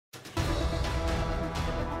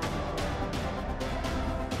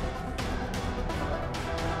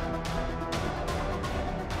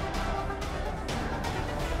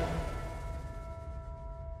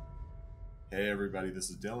Hey everybody,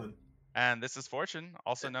 this is Dylan, And this is Fortune,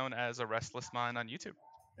 also known as a Restless Mind on YouTube.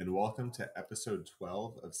 and welcome to episode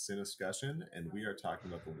 12 of Cinescussion, and we are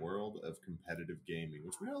talking about the world of competitive gaming,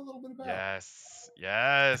 which we know a little bit about.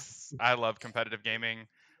 Yes. I love competitive gaming.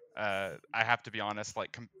 I have to be honest,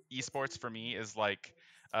 like esports for me is like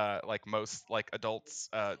most like adults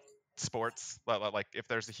sports. Like if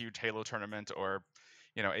there's a huge Halo tournament or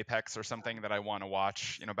Apex or something that I want to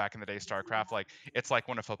watch, back in the day Starcraft, like it's like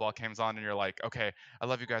when a football comes on and you're like, okay, I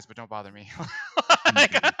love you guys, but don't bother me.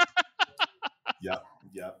 Like, Mhm. Yep,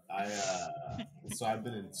 yep. So I've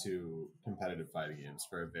been into competitive fighting games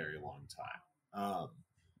for a very long time.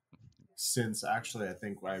 Since actually, I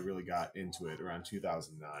think I really got into it around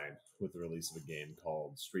 2009 with the release of a game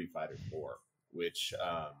called Street Fighter 4, which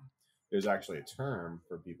there's actually a term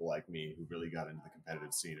for people like me who really got into the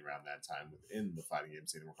competitive scene around that time within the fighting game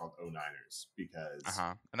scene. We're called O9ers because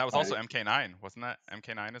uh-huh. And that was also fighting MK9, wasn't that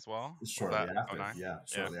MK9 as well? Was shortly that oh after, 09? yeah, Yeah,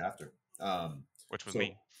 shortly after. Um, which was so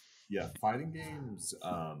me. yeah, fighting games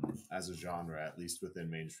as a genre, at least within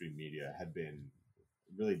mainstream media, had been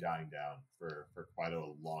really dying down for quite a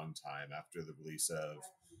long time after the release of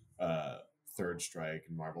uh, Third Strike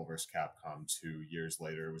and Marvel vs. Capcom 2 years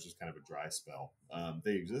later. It was just kind of a dry spell.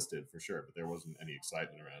 They existed for sure, but there wasn't any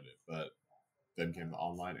excitement around it. But then came the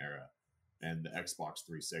online era and the Xbox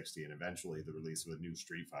 360, and eventually the release of a new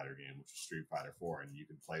Street Fighter game, which was Street Fighter 4, and you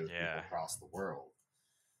can play with people Yeah. across the world.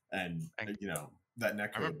 And And that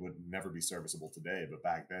I remember netcode would never be serviceable today, but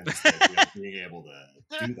back then, just the idea of being able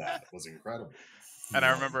to do that was incredible. and You I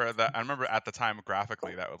know, remember that I remember at the time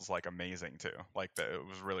graphically that was like amazing too. Like that it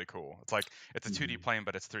was really cool. It's like it's a 2D Mhm. plane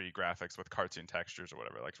but it's 3D graphics with cartoon textures or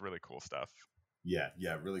whatever. Like really cool stuff. Yeah,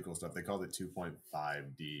 yeah, really cool stuff. They called it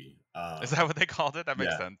 2.5D. Is that what they called it? That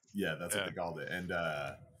makes Yeah, sense. yeah, that's what Yeah. they called it. And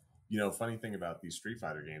funny thing about these Street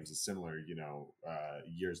Fighter games is similar.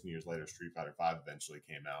 Years and years later, Street Fighter 5 eventually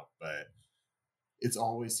came out, but it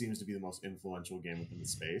always seems to be the most influential game within the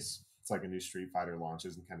space. It's like a new Street Fighter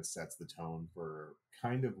launches and kind of sets the tone for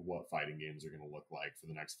kind of what fighting games are going to look like for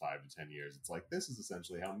the next 5 to 10 years. It's like this is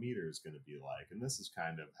essentially how Meter is going to be like, and this is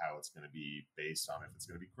kind of how it's going to be based on if it's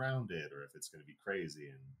going to be grounded or if it's going to be crazy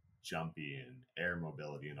and jumpy and air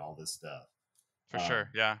mobility and all this stuff. For Um, sure.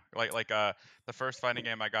 Yeah. The first fighting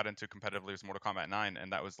game I got into competitively was Mortal Kombat 9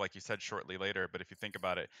 and that was like you said shortly later, but if you think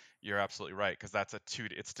about it, you're absolutely right because that's a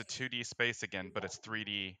 2D it's the 2D space again, but it's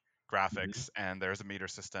 3D mhm. graphics and there's a meter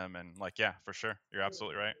system and like yeah, for sure. You're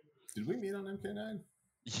absolutely right. Did we meet on MK9?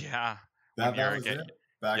 Yeah, when That you're was get, it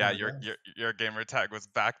back in yeah, the day. your gamer tag was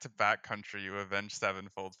back to back country. You avenged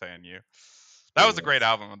sevenfold fan you. That It was a great was.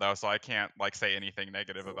 album though, so I can't like say anything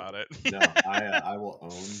negative about it. No, I will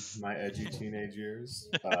own my edgy teenage years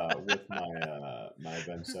with my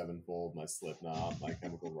Avenged Sevenfold, my Slipknot, my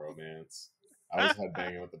Chemical Romance. I was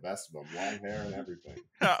headbanging with the best of them, long hair and everything.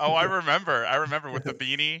 Oh, I remember. I remember with the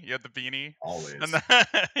beanie. You had the beanie, and Always, the,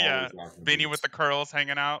 yeah, always rocking the beanie with beats. the curls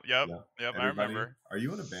hanging out. Yep, Yeah. yep. I Everybody, remember. are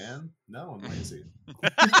you in a band? No, I'm lazy.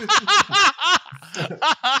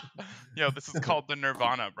 Yo, this is called the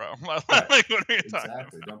Nirvana, bro. Right. Like, what are you talking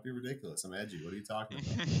Exactly. Don't be ridiculous. I'm edgy. What are you talking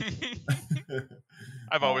about? about?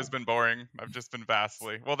 I've always um, been boring. I've just been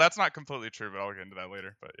vastly. Well, that's not completely true, but I'll get into that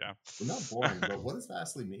later. But well, not yeah. boring, but what does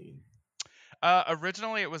vastly mean?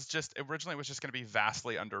 Originally it was just going to be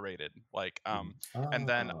vastly underrated. Mhm. And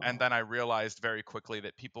Oh, then I realized very quickly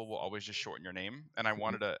that people will always just shorten your name, and I mhm.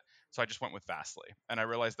 wanted to, so I just went with vastly. And I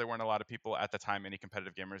realized there weren't a lot of people at the time, any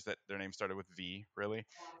competitive gamers that their name started with V, really.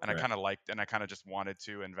 And I Right. kind of liked, and I kind of just wanted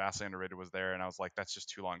to, and vastly underrated was there, and I was like, that's just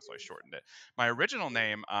too long, so I shortened it. My original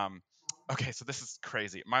name, okay, so this is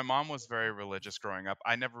crazy. My mom was very religious growing up.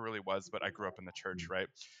 I never really was, but I grew up in the church, right?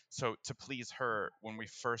 So to please her, when we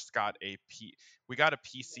first got we got a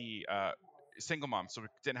PC, single mom, so we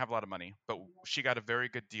didn't have a lot of money, but she got a very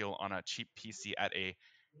good deal on a cheap PC at a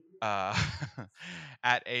uh,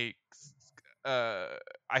 at a uh,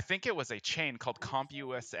 I think it was a chain called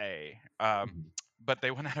CompUSA, Mhm. but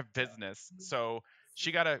they went out of business. So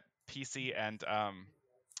she got a PC and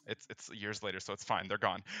it's years later, so it's fine. They're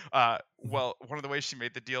gone. Well, one of the ways she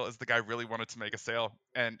made the deal is the guy really wanted to make a sale,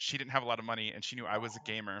 and she didn't have a lot of money, and she knew I was a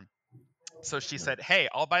gamer, so she Right. said, "Hey,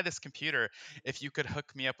 I'll buy this computer if you could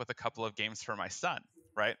hook me up with a couple of games for my son."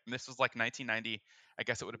 Right? And this was like 1990. I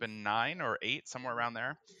guess it would have been 9 or 8, somewhere around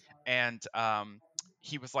there. And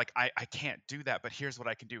he was like, I can't do that, but here's what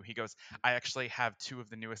I can do. He goes, I actually have two of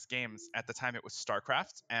the newest games. At the time, it was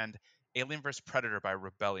StarCraft and Alien vs Predator by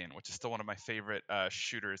Rebellion, which is still one of my favorite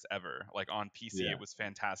shooters ever. Like on PC, Yeah. it was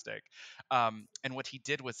fantastic. And what he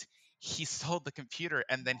did was he sold the computer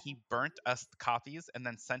and then he burnt us the copies and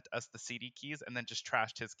then sent us the CD keys and then just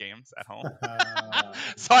trashed his games at home.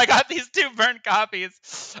 So I got these two burnt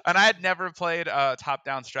copies, and I had never played a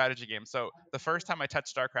top-down strategy game. So the first time I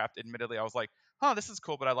touched Starcraft, admittedly, I was like, "Oh, this is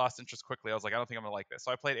cool," but I lost interest quickly. I was like, "I don't think I'm gonna like this."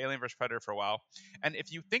 So I played Alien vs Predator for a while, and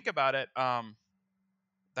if you think about it,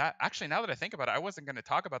 that actually, now that I think about it, I wasn't going to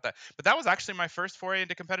talk about that, but that was actually my first foray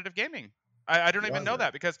into competitive gaming. I don't even Was know it?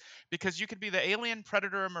 that because you could be the alien,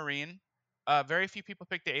 predator, or marine. Very few people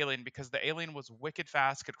picked the alien because the alien was wicked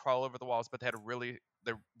fast, could crawl over the walls, but they're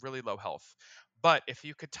really low health. But if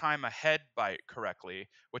you could time a head bite correctly,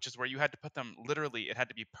 which is where you had to put them literally, it had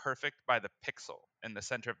to be perfect by the pixel in the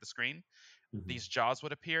center of the screen, Hmm. these jaws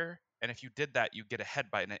would appear, and if you did that, you get a head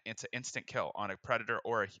bite, and it's an instant kill on a predator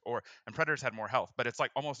and predators had more health, but it's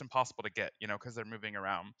like almost impossible to get, because they're moving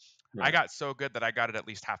around. I Right. got so good that I got it at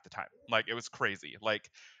least half the time. Like it was crazy. Like,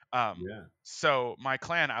 Yeah. so my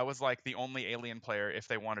clan, I was like the only alien player if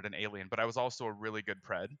they wanted an alien, but I was also a really good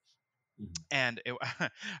pred. Hmm. And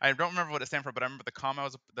I don't remember what it stands for, but I remember the clan I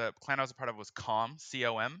was a part of was COM,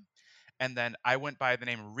 and then I went by the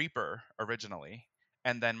name Reaper originally,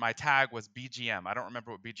 and then my tag was BGM. I don't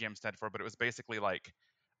remember what BGM stood for, but it was basically like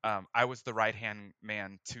I was the right hand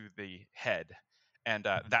man to the head, and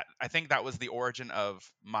that I think that was the origin of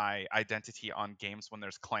my identity on games when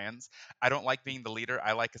there's clans. I don't like being the leader.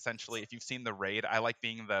 I like essentially, if you've seen the raid, I like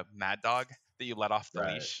being the mad dog that you let off the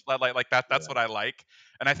Right. leash, like that. That's Yeah. what I like,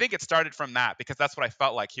 and I think it started from that because that's what I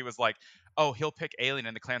felt like. He was like, "Oh, he'll pick alien,"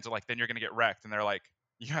 and the clans are like, "Then you're gonna get wrecked," and they're like,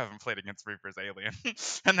 "You haven't played against Reaper's alien."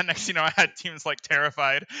 And the next, I had teams like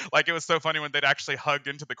terrified. Like it was so funny when they'd actually hugged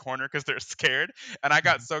into the corner because they're scared. And I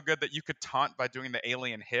got so good that you could taunt by doing the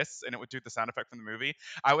alien hiss, and it would do the sound effect from the movie.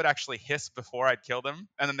 I would actually hiss before I'd kill them,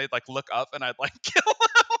 and then they'd like look up, and I'd like kill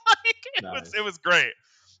them. Like it Nice. was great.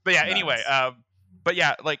 But yeah, anyway, Nice. but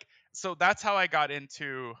yeah, like so that's how I got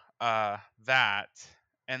into that,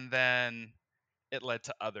 and then it led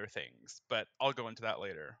to other things. But I'll go into that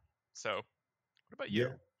later. So, what about Yeah.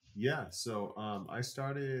 you? Yeah. So I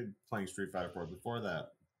started playing Street Fighter 4. Before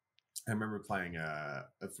that, I remember playing a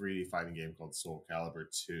 3D fighting game called Soul Calibur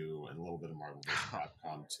 2 and a little bit of Marvel vs.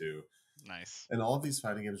 Capcom 2. Nice. And all of these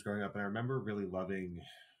fighting games growing up. And I remember really loving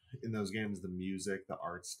in those games the music, the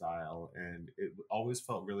art style, and it always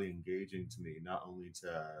felt really engaging to me, not only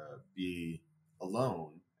to be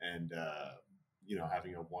alone and,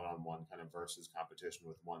 having a one on one kind of versus competition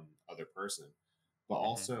with one other person, but Hmm.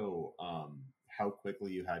 also how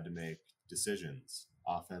quickly you had to make decisions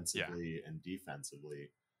Yeah. offensively and defensively.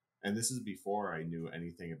 And this is before I knew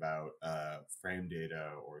anything about frame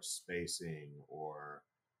data or spacing or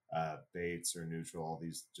baits or neutral, all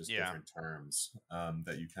these just Yeah. different terms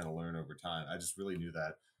that you kind of learn over time. I just really knew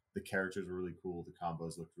that the characters were really cool, the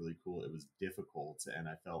combos looked really cool. It was difficult, and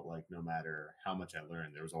I felt like no matter how much I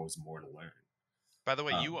learned, there was always more to learn. By the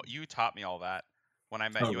way, Um, you taught me all that when I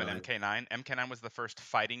met oh, you in really? MK9. MK9 was the first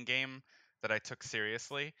fighting game that I took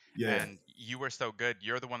seriously, Yeah, yeah. and you were so good.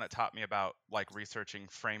 You're the one that taught me about like researching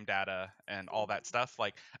frame data and all that stuff.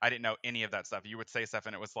 Like I didn't know any of that stuff. You would say stuff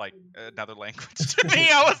and it was like another language to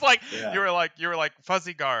me. I was like Yeah. you were like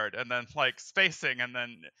fuzzy guard and then like spacing and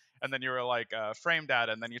then you were like frame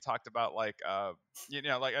data and then you talked about like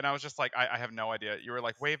like, and I was just like I have no idea. You were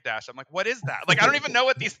like wave dash. I'm like, what is that? Like I don't even know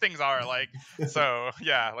what these things are. Like so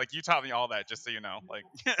yeah, like you taught me all that just so you know. Like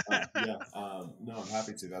Yeah. No, I'm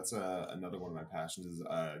happy to. That's another one of my passions is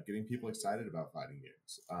getting people excited about fighting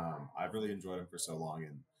games. I've really enjoyed them for so long,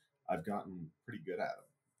 and I've gotten pretty good at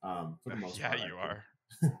them. For the most yeah, part, you I can. are.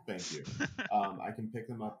 Thank you. I can pick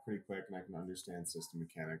them up pretty quick, and I can understand system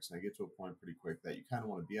mechanics, and I get to a point pretty quick that you kind of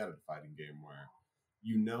want to be out of a fighting game where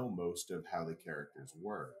you know most of how the characters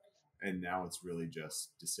work, and now it's really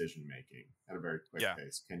just decision making at a very quick Yeah,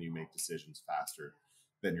 pace. Can you make decisions faster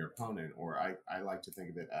than your opponent? Or I like to think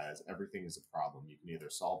of it as everything is a problem. You can either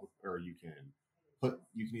solve or you can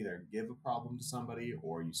either give a problem to somebody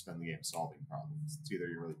or you spend the game solving problems. It's either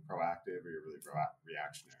you're really proactive or you're really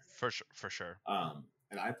reactionary. for sure, for sure.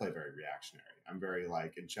 And I play very reactionary. I'm very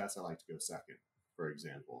like in chess. I like to go second, for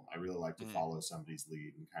example. I really like to Mm, follow somebody's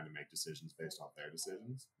lead and kind of make decisions based off their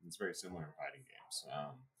decisions. It's very similar in fighting games.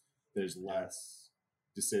 There's yeah, less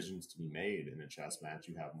decisions to be made in a chess match.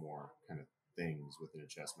 You have more kind of things within a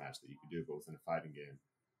chess match that you can do, but within a fighting game,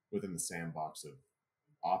 within the sandbox of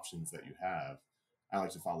options that you have, I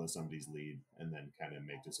like to follow somebody's lead and then kind of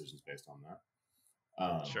make decisions based on that.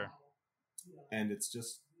 sure. And it's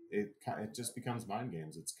just it just becomes mind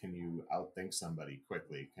games. It's can you outthink somebody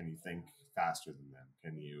quickly? Can you think faster than them?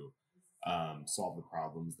 Can you solve the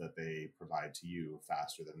problems that they provide to you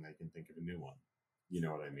faster than they can think of a new one? You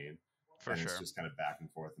know what I mean? For and it's sure. just kind of back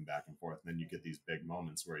and forth and back and forth. And then you get these big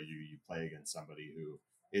moments where you play against somebody who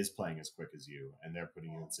is playing as quick as you, and they're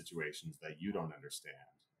putting you in situations that you don't understand.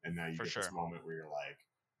 And now you For get this sure. moment where you're like,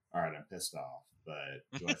 all right, I'm pissed off, but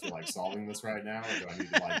do I feel like solving this right now, or do I need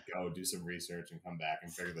to like go do some research and come back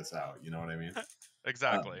and figure this out? You know what I mean?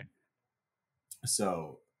 Exactly. Um,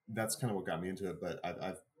 so that's kind of what got me into it. But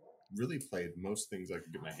I've really played most things I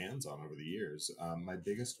could get my hands on over the years. My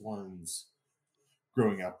biggest ones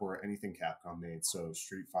growing up were anything Capcom made. So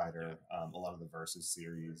Street Yeah. Fighter, a lot of the Versus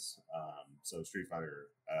series. So Street Fighter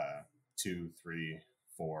 2, 3,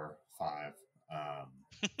 4, 5.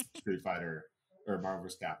 Street Fighter or Marvel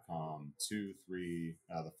vs. Capcom 2, 3,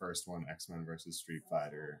 the first one, X-Men versus Street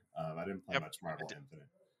Fighter. I didn't play Yep. much Marvel Infinite.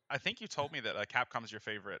 I think you told me that Capcom's your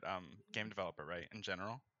favorite game developer, right? In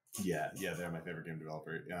general. Yeah, yeah, they're my favorite game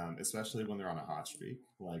developer, especially when they're on a hot streak.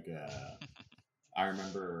 Like, I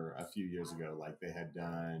remember a few years ago, like they had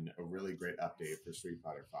done a really great update for Street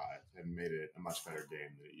Fighter Five and made it a much better game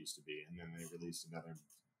than it used to be. And then they released another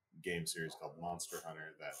game series called Monster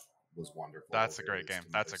Hunter that was wonderful. That's a They great game. released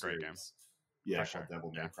another That's a great game series, for yeah, called sure.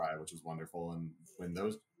 Devil May Yeah. Cry, which was wonderful. And when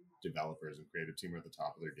those developers and creative team are at the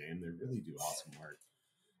top of their game, they really do awesome work.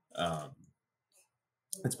 Um,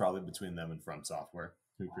 it's probably between them and From Software,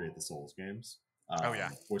 who create the Souls games, Oh yeah.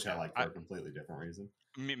 which I Yeah. like for a completely different reason.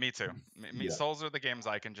 Me too. Yeah. Souls are the games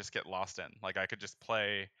I can just get lost in. Like I could just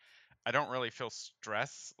play. I don't really feel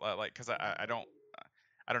stress, like because I don't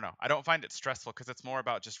know. I don't find it stressful because it's more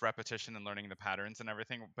about just repetition and learning the patterns and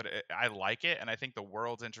everything. But I like it, and I think the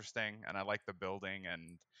world's interesting, and I like the building,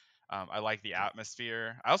 and I like the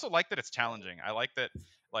atmosphere. I also like that it's challenging. I like that,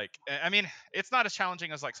 like, I mean, it's not as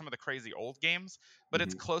challenging as like some of the crazy old games, but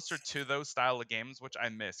it's Hmm. closer to those style of games, which I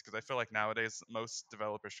miss because I feel like nowadays most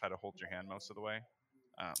developers try to hold your hand most of the way.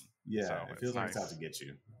 Um, Yeah, so it it's feels like it's out to nice. get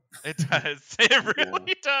you. It does. It You know,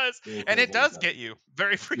 really does, it and feels it like it's does out to get get you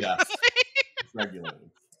very you. Yes, frequently.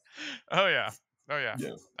 regularly. Oh yeah. Oh yeah.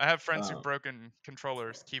 Yeah. I have friends who've Um, broken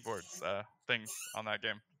controllers, keyboards, things on that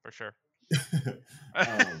game for sure.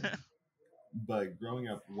 um, but growing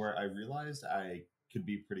up, where I realized I could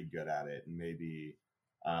be pretty good at it, and maybe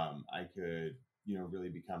I could, really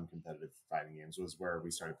become competitive fighting games, was where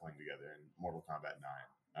we started playing together in Mortal Kombat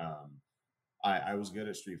 9. I was good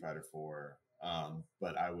at Street Fighter 4,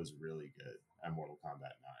 but I was really good at Mortal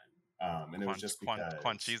Kombat 9. And it was just Quan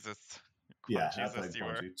because, Jesus. Quan yeah, I Jesus played you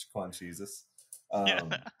were. Quan Jesus. Yeah.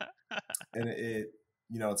 Um, and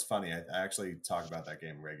it's funny. I actually talk about that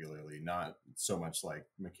game regularly, not so much like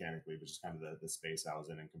mechanically, but just kind of the space I was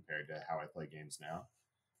in and compared to how I play games now.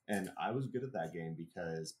 And I was good at that game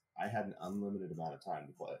because I had an unlimited amount of time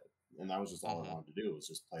to play it. And that was just all I Hmm. wanted to do was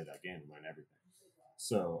just play that game and learn everything.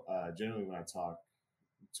 So generally when I talk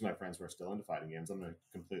to my friends who are still into fighting games, I'm in a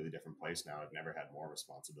completely different place now. I've never had more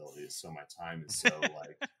responsibilities. So my time is so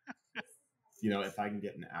like, if I can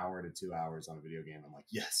get an hour to 2 hours on a video game, I'm like,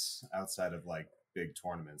 yes, outside of like big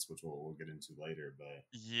tournaments, which we'll get into later. But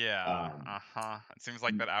Yeah. Uh-huh. It seems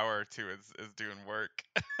like that hour or two is doing work.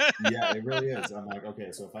 yeah, it really is. I'm like,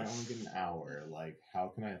 okay, so if I only get an hour, like, how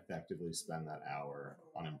can I effectively spend that hour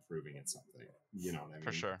on improving at something? You know what I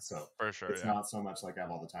For mean? sure. So For sure, it's yeah. not so much like I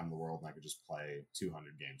have all the time in the world and I could just play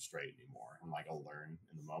 200 games straight anymore and like I'll learn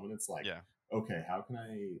in the moment. It's like, Yeah. okay, how can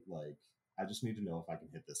I just need to know if I can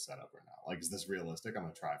hit this setup or not. Like, is this realistic? I'm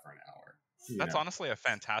gonna try for an hour. You That's know? honestly a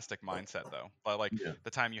fantastic mindset though. Like Yeah. the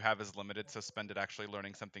time you have is limited, so spend it actually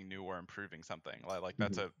learning something new or improving something. Like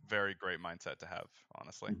that's Mhm. a very great mindset to have,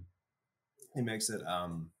 honestly. Mhm. It makes it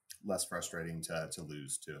less frustrating to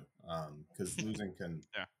lose too, because losing can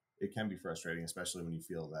Yeah. it can be frustrating, especially when you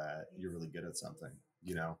feel that you're really good at something.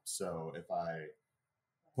 So if I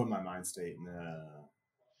put my mind state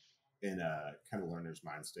in a kind of learner's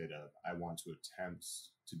mind state of I want to attempt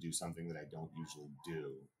to do something that I don't usually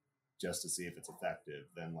do just to see if it's effective,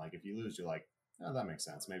 then like if you lose, you're like, oh, that makes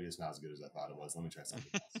sense. Maybe it's not as good as I thought it was. Let me try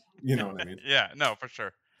something else. You know what I mean? Yeah, no, for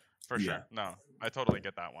sure. For Yeah. sure. No, I totally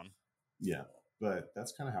get that one. Yeah, but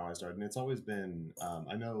that's kind of how I started, and it's always been.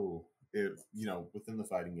 I know it. Within the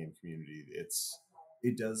fighting game community,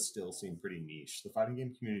 it does still seem pretty niche. The fighting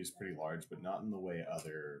game community is pretty large, but not in the way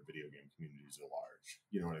other video game communities are large.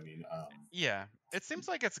 You know what I mean? Yeah. It seems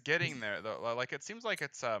like it's getting there though. Like it seems like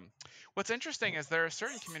it's what's interesting is there are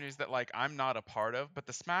certain communities that like I'm not a part of, but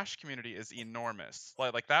the Smash community is enormous.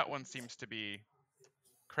 Like that one seems to be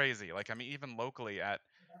crazy. Like I mean even locally at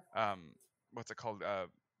um what's it called?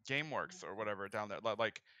 GameWorks or whatever down there.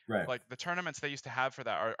 Right. Like the tournaments they used to have for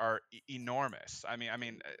that are enormous. And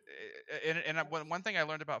one thing I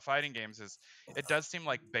learned about fighting games is it does seem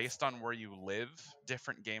like based on where you live,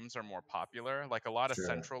 different games are more popular. Like a lot of Sure.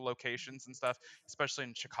 central locations and stuff, especially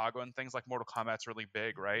in Chicago and things like Mortal Kombat's really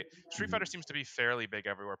big, right? Street Hmm. Fighter seems to be fairly big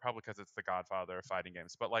everywhere, probably because it's the godfather of fighting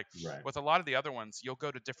games. But like Right. with a lot of the other ones, you'll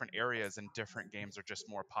go to different areas and different games are just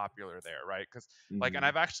more popular there, right? Because and Hmm.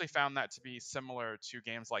 I've actually found that to be similar to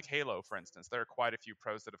games like Halo, for instance. There are quite a few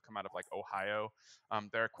pros that have come out of like Ohio.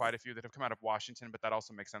 There are quite a few that have come out of Washington, but that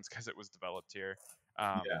also makes sense because it was developed here.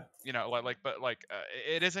 Yeah.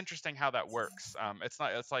 It is interesting how that works. It's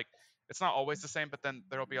not always the same, but then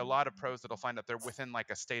there'll be a lot of pros that'll find that they're within like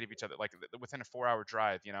a state of each other, like within a 4 hour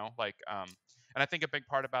drive, and I think a big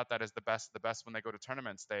part about that is the best when they go to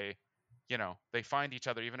tournaments, they find each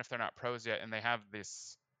other even if they're not pros yet, and they have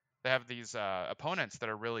these opponents that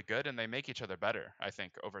are really good, and they make each other better. I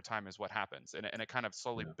think over time is what happens, and it kind of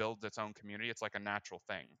slowly Yeah. builds its own community. It's like a natural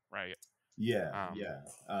thing, right? Yeah, Um,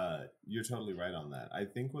 yeah. You're totally right on that. I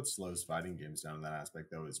think what slows fighting games down in that aspect,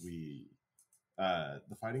 though, is the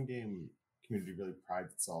fighting game community really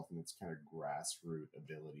prides itself in its kind of grassroots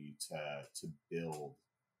ability to build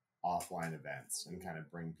offline events and kind of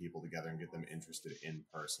bring people together and get them interested in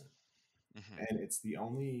person. mhm. And it's the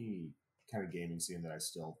only kind of gaming scene that I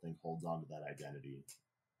still think holds on to that identity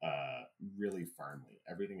uh, really firmly.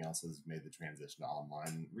 Everything else has made the transition to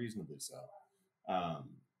online reasonably so.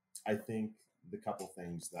 Um, I think the couple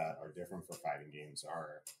things that are different for fighting games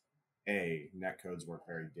are netcodes work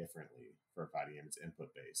very differently for a fighting game. It's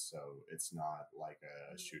input based, so it's not like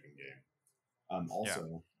a shooting game. Yeah.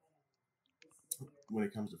 Also, when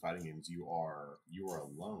it comes to fighting games, you are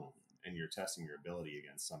alone and you're testing your ability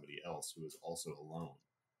against somebody else who is also alone.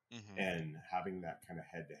 Mhm. And having that kind of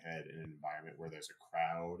head to head in an environment where there's a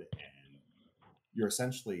crowd and you're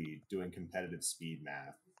essentially doing competitive speed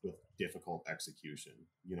math with difficult execution.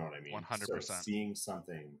 You know what I One mean? hundred So percent. seeing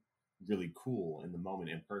something really cool in the moment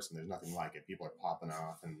in person, there's nothing like it. People are popping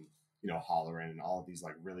off and hollering and all of these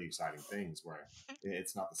like really exciting things where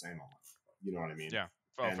it's not the same online. You know what I mean? Yeah.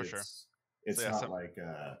 Oh, And for sure. it's Yeah. not So like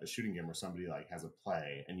a shooting game where somebody like has a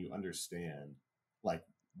play and you understand like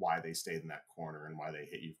why they stayed in that corner and why they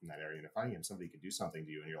hit you from that area. In a fighting game, somebody could do something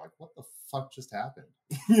to you and you're like, what the fuck just happened?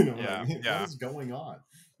 You know what I yeah. mean? What Yeah. is going on?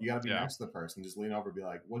 You got to be Yeah. next to the person, just lean over and be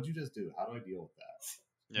like, what'd you just do? How do I deal with that?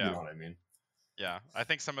 You Yeah. know what I mean? Yeah, I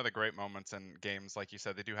think some of the great moments in games, like you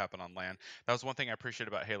said, they do happen on land. That was one thing I appreciate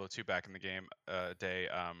about Halo 2 back in the game day.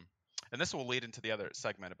 And this will lead into the other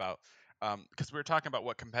segment about because we were talking about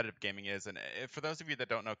what competitive gaming is, and for those of you that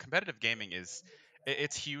don't know, competitive gaming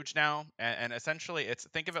it's huge now, and essentially it's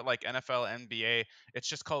think of it like NFL, NBA.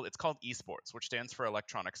 It's called esports, which stands for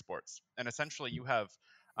electronic sports, and essentially you have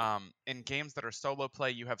in games that are solo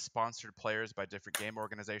play, you have sponsored players by different game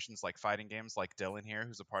organizations like fighting games, like Dylan here,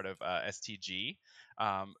 who's a part of STG.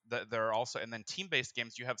 There are also, and then team-based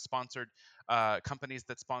games, you have sponsored companies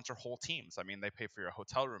that sponsor whole teams. I mean, they pay for your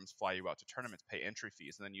hotel rooms, fly you out to tournaments, pay entry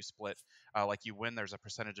fees, and then you split. Like you win, there's a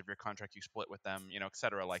percentage of your contract you split with them, et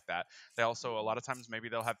cetera, like that. They also a lot of times maybe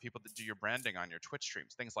they'll have people that do your branding on your Twitch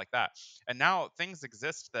streams, things like that. And now things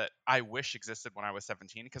exist that I wish existed when I was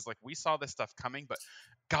 17, because like we saw this stuff coming, but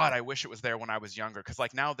God, I wish it was there when I was younger. Because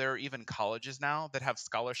like now there are even colleges now that have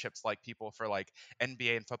scholarships, like people for like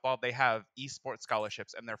NBA and football. They have esports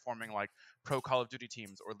scholarships, and they're forming like pro Call of Duty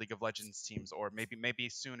teams or League of Legends teams, or maybe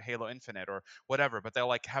soon Halo Infinite or whatever. But they'll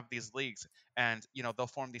like have these leagues, and they'll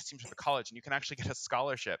form these teams for the college, and you can actually get a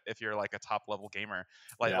scholarship if you're like a top level gamer.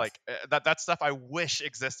 Yeah. That stuff I wish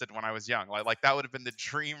existed when I was young. Like that would have been the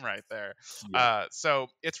dream right there. Yeah. So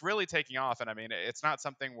it's really taking off, and I mean it's not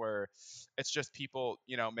something where it's just people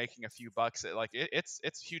making a few bucks.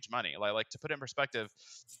 It's huge money. Like to put it in perspective,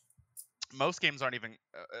 most games aren't even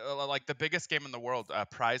like the biggest game in the world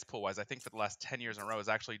prize pool wise. I think for the last 10 years in a row is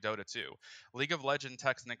actually Dota 2. League of Legends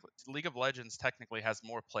technically has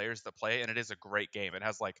more players that play, and it is a great game. It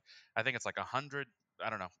has like I think it's like 100, I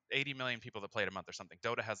don't know, 80 million people that play it a month or something.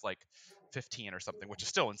 Dota has like 15 or something, which is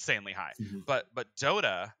still insanely high. Mhm. But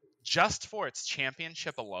Dota, just for its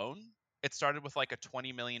championship alone, it started with like a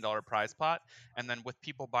 $20 million prize pot, and then with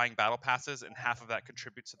people buying battle passes, and half of that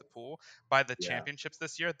contributes to the pool. By the Yeah. championships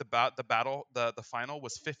this year, the final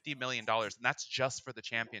was $50 million, and that's just for the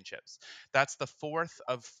championships. That's the fourth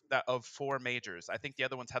of four majors. I think the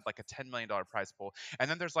other ones had like a $10 million prize pool, and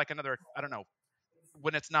then there's like another, I don't know,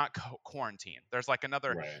 when it's not quarantine. There's like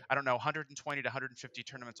another, Right. I don't know, 120 to 150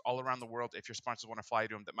 tournaments all around the world if your sponsors want to fly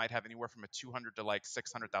to them that might have anywhere from a 200 to like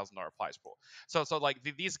 $600,000 prize pool. So like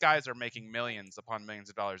these guys are making millions upon millions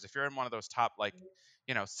of dollars. If you're in one of those top like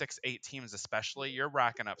 6-8 teams especially, you're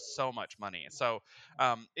racking up so much money. So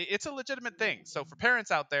it's a legitimate thing. So for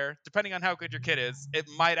parents out there, depending on how good your kid is, it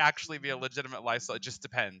might actually be a legitimate lifestyle. It just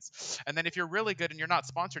depends. And then if you're really good and you're not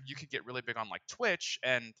sponsored, you could get really big on like Twitch.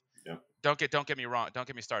 And Yep. don't get me wrong, don't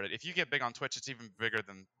get me started. If you get big on Twitch, it's even bigger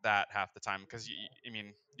than that half the time, because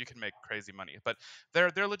you can make crazy money. But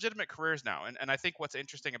they're legitimate careers now. And I think what's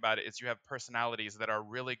interesting about it is you have personalities that are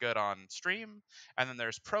really good on stream, and then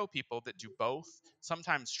there's pro people that do both.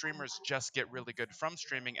 Sometimes streamers just get really good from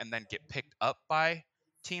streaming and then get picked up by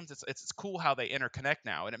teams. It's cool how they interconnect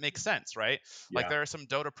now, and it makes sense, right? Like Yeah. there are some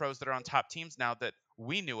Dota pros that are on top teams now that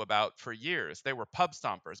we knew about for years. They were pub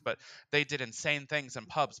stompers, but they did insane things in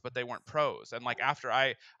pubs, but they weren't pros. And like after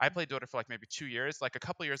I played Dota for like maybe 2 years, like a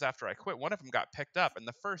couple years after I quit, one of them got picked up, and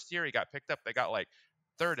the first year he got picked up, they got like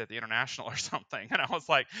third at the international or something. And I was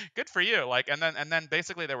like, good for you. Like, and then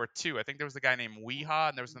basically there were two. I think there was a guy named Weehaw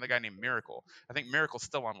and there was another guy named Miracle. I think Miracle's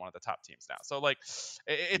still on one of the top teams now. So like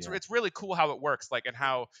Yeah. it's really cool how it works, like, and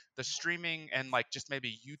how the streaming and like just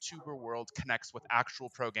maybe YouTuber world connects with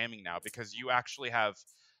actual pro gaming now, because you actually have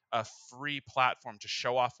a free platform to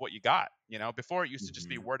show off what you got. Before it used to just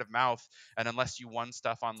be Mhm. word of mouth, and unless you won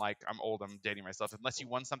stuff on like, I'm old, I'm dating myself, unless you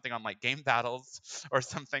won something on like game battles or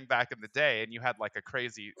something back in the day, and you had like a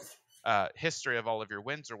crazy history of all of your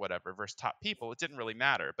wins or whatever versus top people, it didn't really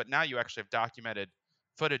matter. But now you actually have documented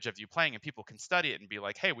footage of you playing, and people can study it and be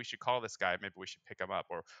like, hey, we should call this guy, maybe we should pick him up,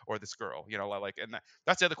 or this girl, like. And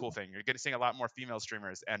that's the other cool thing, you're getting seeing a lot more female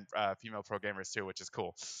streamers and female pro gamers too, which is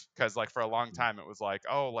cool. Because like for a long time it was like,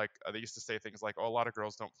 oh, like they used to say things like, oh, a lot of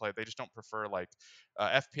girls don't play, they just don't prefer like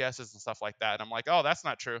FPSs and stuff like that. And I'm like, oh, that's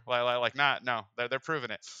not true. Like not, no, they're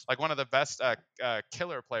proving it. Like one of the best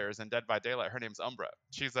killer players in Dead by Daylight, her name's Umbra.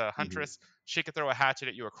 She's a Mhm. huntress. She could throw a hatchet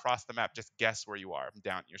at you across the map, just guess where you are,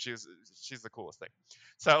 down you. She's the coolest thing.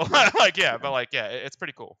 So Yeah. like, yeah, Yeah. but like, yeah, it's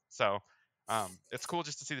pretty cool. So it's cool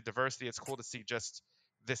just to see the diversity. It's cool to see just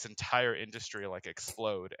this entire industry like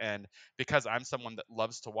explode. And because I'm someone that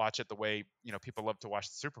loves to watch it the way people love to watch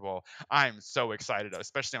the Super Bowl, I'm so excited,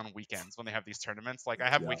 especially on weekends when they have these tournaments. Like I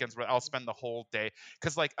have Yeah. weekends where I'll spend the whole day,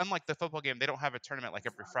 because like unlike the football game, they don't have a tournament like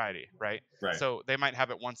every Friday, right? Right. So they might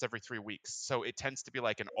have it once every 3 weeks. So it tends to be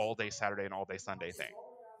like an all day Saturday and all day Sunday thing.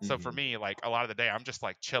 So for Mhm. me, like a lot of the day, I'm just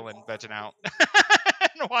like chilling, vegging out,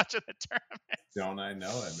 and watching the tournaments. Don't I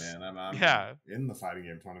know it, man? I'm Yeah, in the fighting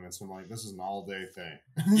game tournaments. So I'm like, this is an all day thing.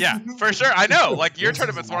 yeah, for sure. I know. Like your This is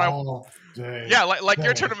tournaments an when I, all day yeah, like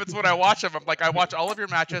your thing. tournaments when I watch them, I'm like, I watch all of your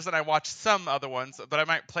matches and I watch some other ones, but I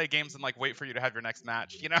might play games and like wait for you to have your next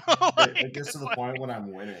match. Like It gets to it's the like. point when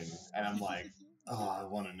I'm winning and I'm like, oh, I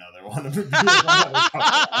want another one of another couple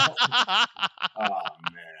rounds. Oh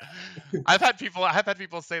man. I've had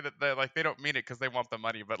people say that they don't mean it because they want the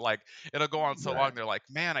money, but like it'll go on so long. Right. They're like,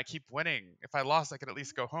 man, I keep winning. If I lost, I could at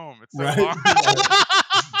least go home. It's so Right. long. Right.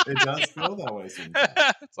 It does feel that way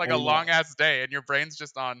sometimes. It's like And a long ass day, and your brain's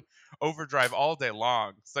just on overdrive all day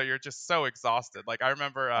long. So you're just so exhausted. Like I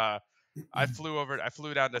remember, I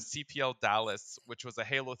flew down to CPL Dallas, which was a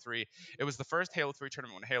Halo 3. It was the first Halo 3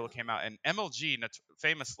 tournament when Halo came out, and MLG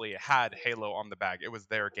famously had Halo on the bag. It was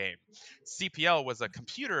their game. CPL was a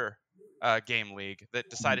computer game league that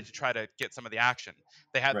decided to try to get some of the action.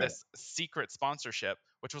 They had right. this secret sponsorship,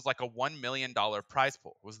 which was like a $1 million prize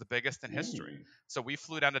pool. It was the biggest in history. Ooh. So we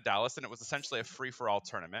flew down to Dallas, and it was essentially a free-for-all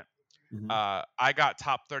tournament. Mhm. I got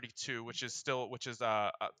top 32, which is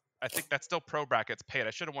I think that's still pro brackets paid.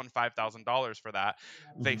 I should have won $5,000 for that.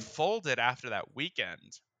 They Mhm. folded after that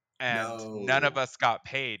weekend, and none of No. us got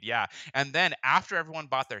paid. Yeah, and then after everyone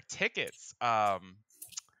bought their tickets,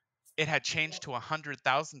 it had changed to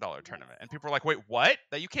 $100,000 tournament, and people were like, "Wait, what?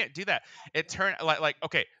 That you can't do that." It turned like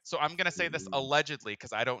okay, so I'm gonna say this Ooh. allegedly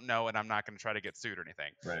because I don't know, and I'm not gonna try to get sued or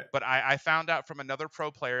anything. Right. But I found out from another pro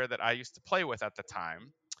player that I used to play with at the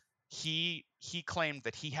time. He claimed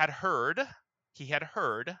that he had heard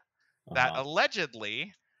that Uh-huh.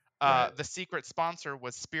 allegedly Right. the secret sponsor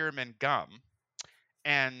was Spearmint Gum,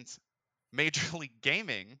 and Major League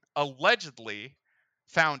Gaming allegedly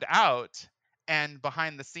found out and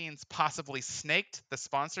behind the scenes possibly snaked the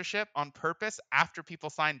sponsorship on purpose after people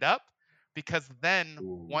signed up, because then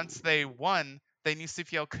once Ooh. they won, they knew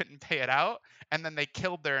CPL couldn't pay it out, and then they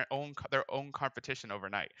killed their own competition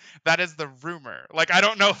overnight. That is the rumor. Like I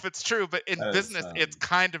don't know if it's true, but in That is business it's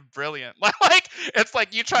kind of brilliant. Like it's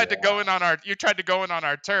like you tried to go yeah. in on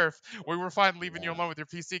our turf. We were fine leaving you Yeah. alone with your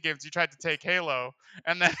PC games. You tried to take Halo,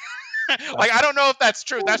 and then Like, I don't know if that's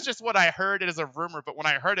true. That's just what I heard. It is a rumor, but when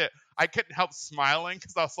I heard it, I couldn't help smiling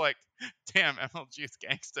because I was like, "Damn, MLG is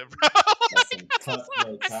gangsta, bro." That's Like, some I was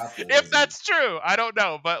cutthroat like, if capitalism. that's true, I don't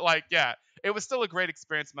know, but like, yeah, it was still a great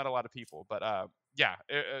experience. Met a lot of people, but yeah,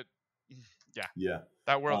 yeah, Yeah.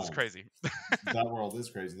 that world is Um, crazy. that world is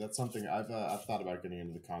crazy. That's something I've thought about getting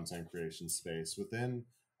into the content creation space within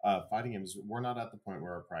fighting games. We're not at the point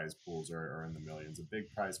where our prize pools are in the millions. A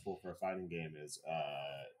big prize pool for a fighting game is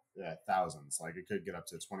thousands. Like it could get up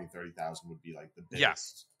to 20, 30,000 would be like the Yeah,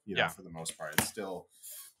 biggest, you know, yeah. for the most part. It's still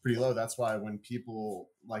pretty low. That's why when people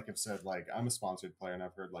like have said like I'm a sponsored player and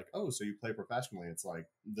I've heard like, oh, so you play professionally, it's like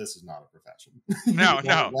this is not a profession. You No, know,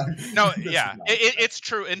 no, like, no. this is Yeah, not a it's profession.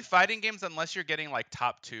 true in fighting games unless you're getting like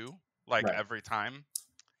top two, like Right. every time.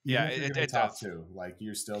 Even Yeah, if you're it getting it top does. two, like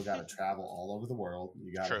you still got to travel all over the world.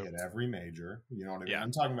 You got to True. hit every major. You know what I mean? Yeah,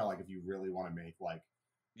 I'm talking about like if you really want to make like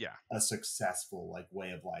yeah. a successful like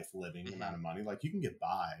way of life living the Hmm. amount of money, like you can get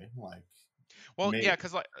by. Like Well, yeah, may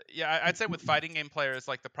because like, yeah, I'd say with fighting game players,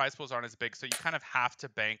 like the prize pools aren't as big, so you kind of have to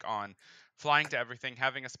bank on flying to everything,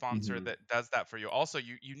 having a sponsor Mhm. that does that for you. Also,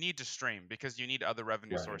 you need to stream because you need other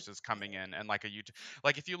revenue Right. sources coming in, and like a YouTube.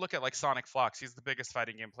 Like if you look at like Sonic Fox, he's the biggest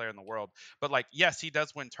fighting game player in the world, but like yes, he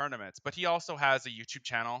does win tournaments, but he also has a YouTube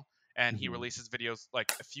channel and he Hmm. releases videos like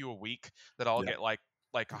a few a week that all Yeah. get like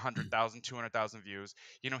 100,000, 200,000 views.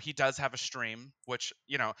 He does have a stream, which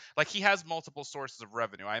like he has multiple sources of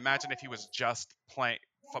revenue. I imagine if he was just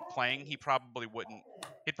playing, he probably wouldn't.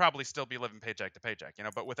 He'd probably still be living paycheck to paycheck.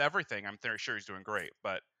 But with everything, I'm very sure he's doing great.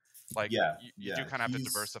 But like Yeah. you do Yeah. kind of have to He's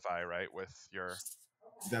diversify, right? With your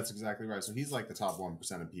That's exactly right. So he's like the top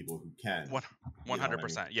 1% of people who can. one You know what I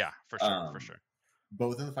mean? 100%. Yeah, for sure, for Um, sure. but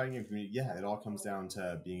within the fighting game community, yeah, it all comes down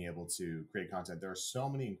to being able to create content. There are so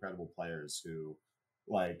many incredible players who,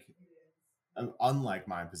 like, unlike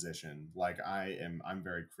my position, like I'm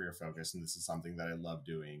very career focused, and this is something that I love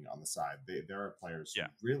doing on the side. There are players who Yeah.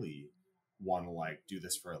 really want to like do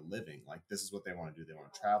this for a living. Like this is what they want to do. They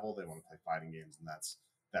want to travel. They want to play fighting games, and that's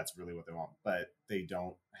really what they want. But they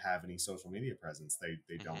don't have any social media presence.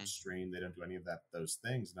 They don't Hmm. stream. They don't do any of those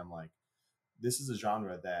things. And I'm like, this is a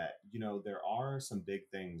genre that there are some big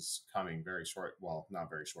things coming very short. Well, not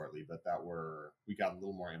very shortly, but that we got a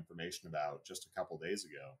little more information about just a couple days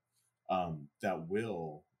ago. That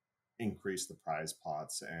will increase the prize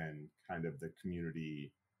pots and kind of the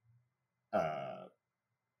community uh,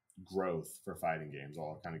 growth for fighting games.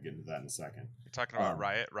 I'll kind of get into that in a second. You're talking about Um,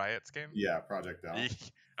 Riot's game? yeah, Project L.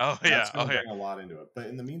 Oh That's yeah. going Oh to yeah. bring a lot into it. But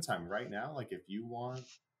in the meantime, right now, like if you want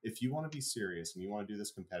to be serious and you want to do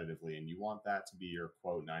this competitively and you want that to be your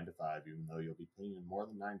quote 9 to 5, even though you'll be putting in more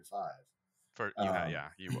than 9 to 5, For um, yeah,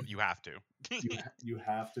 you have to. you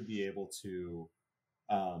have to be able to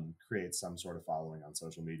create some sort of following on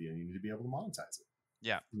social media, and you need to be able to monetize it.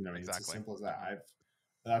 Yeah, It's as exactly. simple as that. Hmm.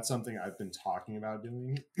 That's something I've been talking about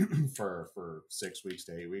doing for 6 weeks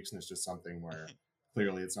to 8 weeks, and it's just something where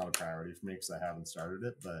clearly it's not a priority for me because I haven't started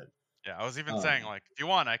it. But Yeah, I was even saying um, like, if you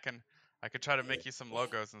want, I could try to make you some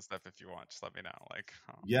logos and stuff if you want. Just let me know. Like,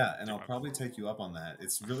 I'll yeah, and do I'll my probably take you up on that.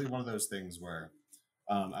 It's really one of those things where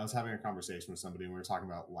I was having a conversation with somebody and we were talking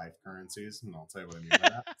about life currencies, and I'll tell you what I mean by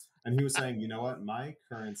that. And he was saying, you know what, my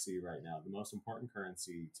currency right now, the most important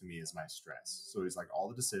currency to me is my stress. So he's like, all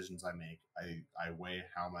the decisions I make, I weigh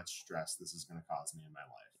how much stress this is going to cause me in my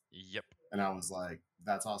life. Yep. And I was like,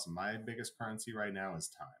 that's awesome. My biggest currency right now is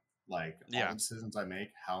time. Like all Yeah. the decisions I make,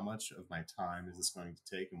 how much of my time is this going to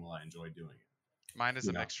take, and will I enjoy doing it? Mine is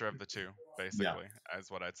You a know? mixture of the two, Yeah. basically, is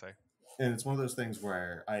what I'd say. And it's one of those things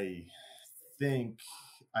where I think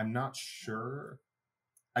I'm not sure.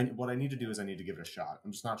 What I need to do is I need to give it a shot.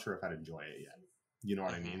 I'm just not sure if I'd enjoy it yet. You know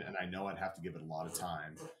what I Hmm. mean? And I know I'd have to give it a lot of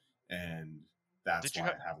time, and that's Did you why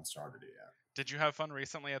ha- I haven't started it yet. did you have fun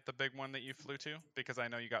recently at the big one that you flew to? Because I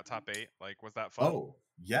know you got top 8. Like, was that fun? Oh,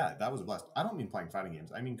 yeah, that was a blast. I don't mean playing fighting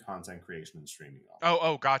games. I mean content creation and streaming all.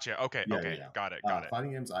 Oh, gotcha. Okay, Yeah, okay, yeah. got it, got it.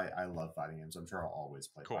 Fighting games, I love fighting games. I'm sure I'll always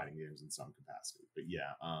play Cool. fighting games in some capacity. But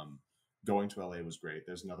yeah, going to LA was great.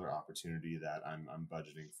 There's another opportunity that I'm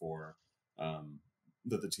budgeting for,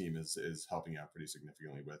 that the team is helping out pretty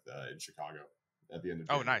significantly with in Chicago at the end of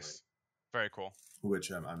Oh, January, nice. Very cool.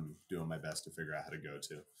 which I'm doing my best to figure out how to go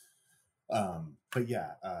to. But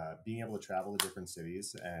yeah, being able to travel to different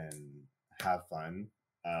cities and have fun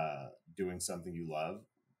doing something you love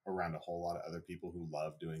around a whole lot of other people who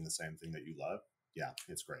love doing the same thing that you love, yeah,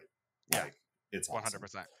 it's great. Yeah. Like it's awesome.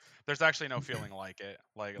 100%. There's actually no feeling like it.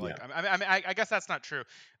 Yeah, I guess that's not true.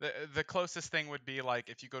 The closest thing would be like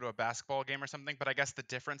if you go to a basketball game or something. But I guess the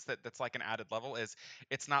difference that's like an added level is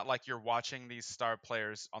it's not like you're watching these star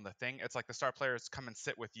players on the thing. It's like the star players come and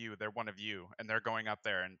sit with you. They're one of you, and they're going up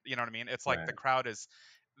there, and you know what I mean. It's like the right. crowd is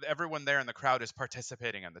everyone there in the crowd is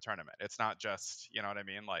participating in the tournament. It's not just you know what I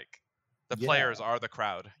mean. Like the players Yeah, are the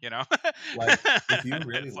crowd. You know. like if you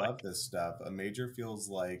really It's like love this stuff, a major feels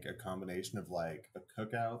like a combination of like a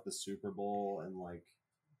cookout, the Super Bowl, and like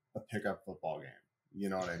a pickup football game. You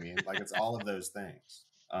know what I mean? Like it's all of those things.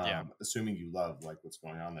 yeah. Assuming you love like what's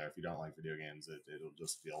going on there. If you don't like video games, it'll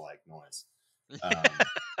just feel like noise. Um,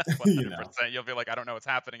 you know, 100%. You'll be like, I don't know what's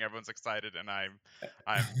happening. Everyone's excited, and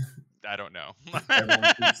I don't know. everyone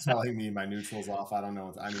keeps telling me my neutral's off. I don't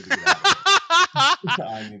know. I need to get out of here.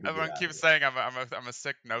 I need to get Everyone out of keeps here. saying I'm a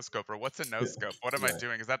sick no scoper. What's a no scope? What am I Right.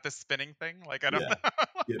 doing? Is that this spinning thing? Like I don't Yeah.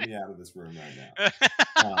 Get me out of this room right now.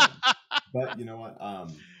 But you know what?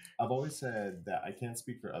 I've always said that I can't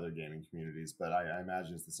speak for other gaming communities, but I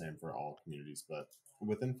imagine it's the same for all communities. But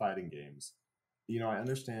within fighting games, I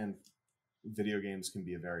understand video games can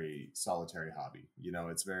be a very solitary hobby.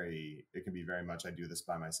 It can be very much I do this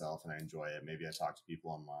by myself and I enjoy it. Maybe I talk to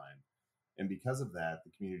people online. And because of that,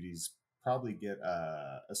 the communities probably get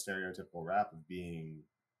a stereotypical rap of being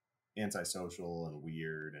antisocial and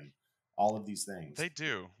weird and all of these things, They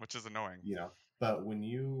do, which is annoying. you know. But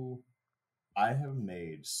I have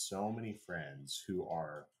made so many friends who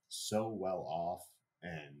are so well off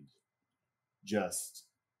and just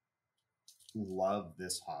love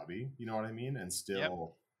this hobby, you know what I mean? And Yep,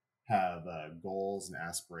 still have goals and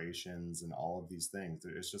aspirations and all of these things.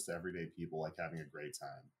 It's just everyday people like having a great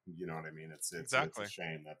time. You know what I mean? It's a exactly.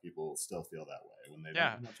 shame that people still feel that way when they don't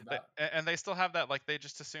Yeah, know much about and they still have that. Like they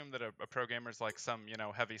just assume that a pro gamer is like some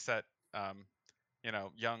heavy set um,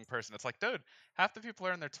 young person. It's like, dude, half the people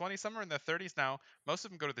are in their 20s, some are in their 30s now. Most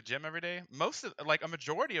of them go to the gym every day. Most of like a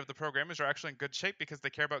majority of the programmers are actually in good shape because they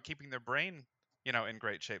care about keeping their brain, in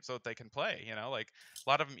great shape so that they can play. Like a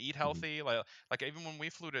lot of them eat it. Hmm. healthy. Like even when we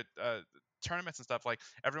flew to tournaments and stuff, like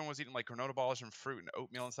everyone was eating like granola bars and fruit and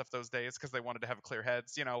oatmeal and stuff those days because they wanted to have clear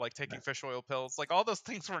heads. Like taking Right. fish oil pills. Like all those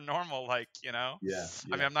things were normal. Like. Yeah,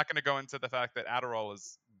 I mean, yeah, I'm not going to go into the fact that Adderall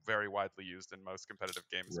is very widely used in most competitive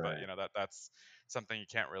games, but right. that's something you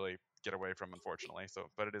can't really get away from, unfortunately. So,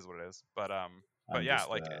 but it is what it is. But I'm yeah, just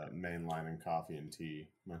like mainlining coffee and tea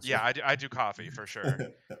yeah, myself. I do coffee for sure.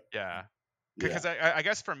 Yeah, Yeah. because I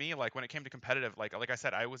guess for me, like when it came to competitive, like I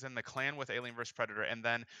said, I was in the clan with Alien vs Predator, and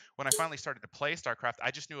then when I finally started to play StarCraft,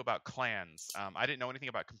 I just knew about clans. I didn't know anything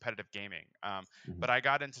about competitive gaming. Hmm. But I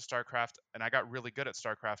got into StarCraft, and I got really good at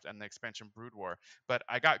StarCraft and the expansion Brood War. But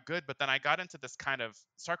I got good, but then I got into this kind of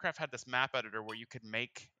StarCraft had this map editor where you could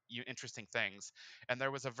make interesting things, and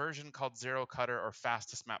there was a version called Zero Cutter or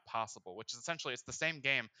Fastest Map Possible, which is essentially it's the same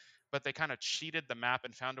game, but they kind of cheated the map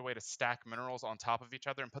and found a way to stack minerals on top of each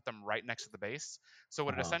other and put them right next to the base. So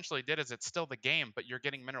what it Uh-huh. essentially did is it's still the game, but you're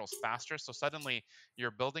getting minerals faster. So suddenly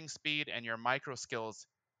your building speed and your micro skills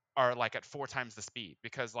are like at 4 times the speed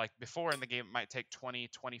because like before in the game it might take 20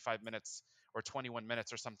 25 minutes or 21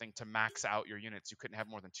 minutes or something to max out your units. You couldn't have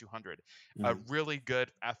more than 200. A Hmm. really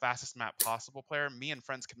good fastest map possible player, me and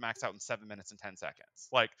friends could max out in 7 minutes and 10 seconds.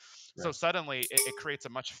 Like so Right. suddenly it creates a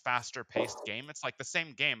much faster paced game. It's like the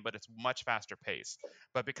same game, but it's much faster pace.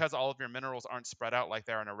 But because all of your minerals aren't spread out like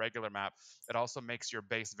they are on a regular map, it also makes your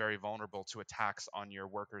base very vulnerable to attacks on your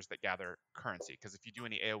workers that gather currency. Because if you do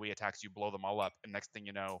any AoE attacks, you blow them all up, and next thing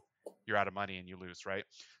you know, you're out of money and you lose, right?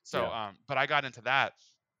 So, Yeah. but I got into that,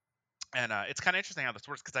 and it's kind of interesting how this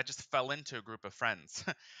works because I just fell into a group of friends.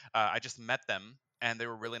 I just met them and they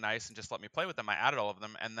were really nice and just let me play with them. I added all of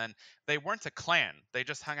them, and then they weren't a clan. They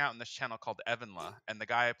just hung out in this channel called Evanla, and the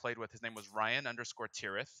guy I played with, his name was Ryan underscore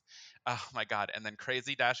Tirith. Oh my god! And then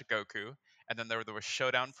Crazy Dash Goku, and then there was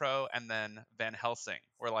Showdown Pro, and then Van Helsing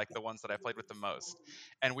were like the ones that I played with the most.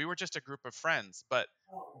 And we were just a group of friends, but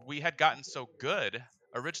we had gotten so good.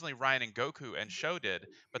 Originally, Ryan and Goku and Show did,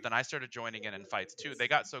 but then I started joining in fights too. They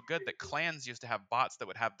got so good that clans used to have bots that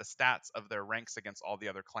would have the stats of their ranks against all the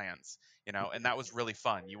other clans, and that was really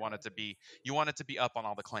fun. You wanted to be up on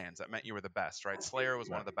all the clans. That meant you were the best, right? Slayer was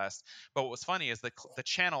one Right. of the best. But what was funny is the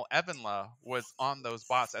channel Evanla was on those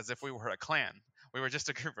bots as if we were a clan. We were just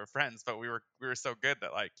a group of friends, but we were so good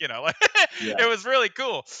that like it Yeah. was really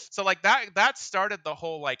cool. So like that started the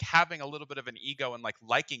whole like having a little bit of an ego and like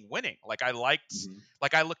liking winning. Hmm.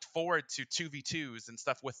 I looked forward to 2v2s and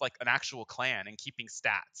stuff with like an actual clan and keeping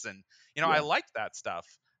stats and I Yeah. liked that stuff.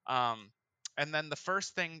 Um and then the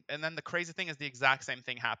first thing, and then the crazy thing is the exact same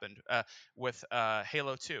thing happened with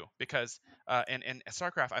Halo 2, because in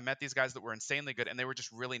Starcraft I met these guys that were insanely good, and they were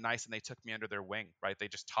just really nice, and they took me under their wing, right? They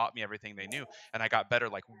just taught me everything they knew, and I got better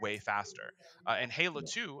like way faster. In Halo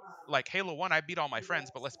 2, like Halo 1, I beat all my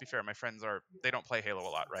friends, but let's be fair, my friends are they don't play Halo a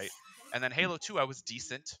lot, right? And then Halo 2, I was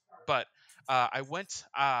decent, but I went.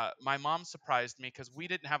 My mom surprised me because we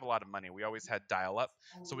didn't have a lot of money. We always had dial-up,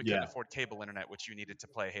 so we couldn't Yeah. afford cable internet, which you needed to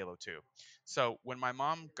play Halo 2. So when my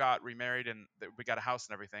mom got remarried and we got a house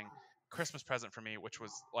and everything, Christmas present for me, which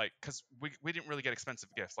was like, because we didn't really get expensive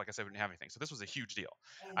gifts. Like I said, we didn't have anything. So this was a huge deal.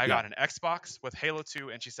 I Yeah. got an Xbox with Halo 2,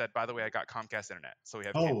 and she said, by the way, I got Comcast internet. So we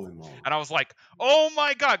have cable. Holy moly. And I was like, oh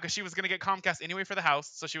my God, because she was going to get Comcast anyway for the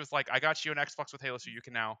house. So she was like, I got you an Xbox with Halo 2. You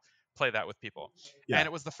can now play that with people. And Yeah.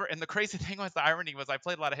 it was the first, and the crazy thing was, the irony was, I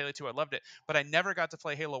played a lot of Halo 2. I loved it, but I never got to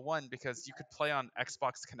play Halo 1 because you could play on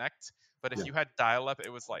Xbox Connect, but if Yeah. you had dial up, it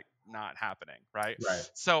was like not happening, right? Right.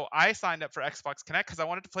 So I signed up for Xbox Connect because I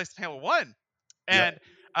wanted to play some Halo 1. Yep. And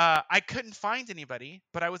I couldn't find anybody,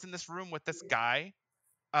 but I was in this room with this guy.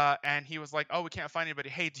 And he was like, "Oh, we can't find anybody.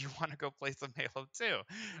 Hey, do you want to go play some Halo 2?"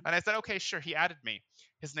 And I said, "Okay, sure." He added me.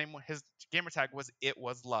 His gamer tag was "It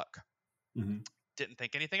Was Luck." Hmm. Didn't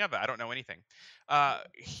think anything of it. I don't know anything.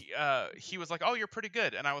 He was like, "Oh, you're pretty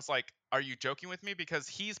good," and I was like, "Are you joking with me?" Because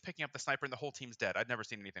he's picking up the sniper and the whole team's dead. I'd never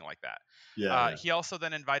seen anything like that. Yeah. Yeah. He also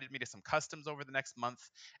then invited me to some customs over the next month,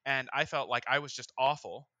 and I felt like I was just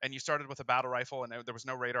awful. And you started with a battle rifle, and there was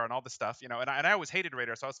no radar and all this stuff, you know. And I always hated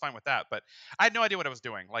radar, so I was fine with that. But I had no idea what I was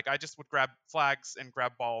doing. Like I just would grab flags and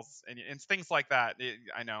grab balls and things like that.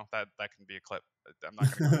 I know that can be a clip. I'm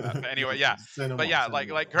not going to go into that. But anyway, yeah. Say no But more. yeah, Say no like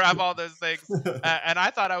more. grab all those things, and I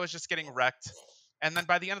thought I was just getting wrecked. And then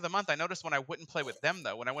by the end of the month, I noticed when I wouldn't play with them,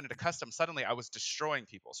 though, when I went into custom, suddenly I was destroying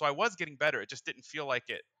people. So I was getting better. It just didn't feel like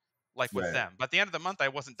it, like with Right. them. But at the end of the month, I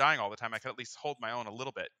wasn't dying all the time. I could at least hold my own a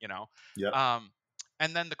little bit, you know. Yep. Um,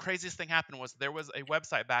 and then the craziest thing happened was there was a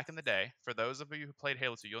website back in the day. For those of you who played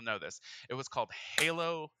Halo 2, you'll know this. It was called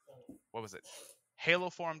Halo. What was it?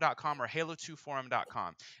 HaloForum.com or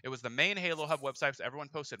Halo2Forum.com. It was the main Halo Hub website. So everyone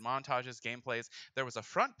posted montages, gameplays. There was a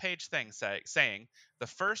front page thing saying the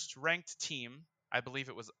first ranked team, I believe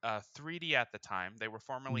it was 3D at the time, they were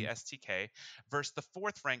formerly Mhm. STK, versus the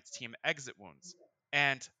fourth ranked team, Exit Wounds.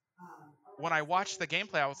 And when I watched the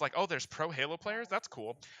gameplay, I was like, oh, there's pro Halo players? That's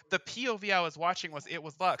cool. The POV I was watching was It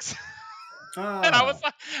Was Lux. And I was Ah.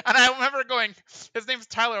 like, and I remember going, his name's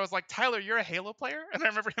Tyler. I was like, Tyler, you're a Halo player? And I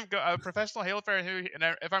remember him go, a professional Halo player who,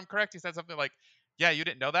 and if I'm correct, he said something like, yeah, you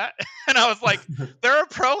didn't know that? And I was like, there are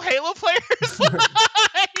pro Halo players?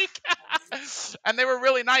 Like, and they were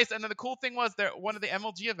really nice. And then the cool thing was that one of the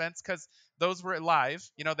MLG events, because those were live,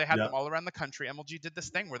 you know, they had them Yep. all around the country. MLG did this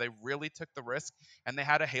thing where they really took the risk and they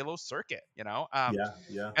had a Halo circuit, you know? Yeah.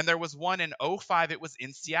 Yeah. And there was one in '05. It was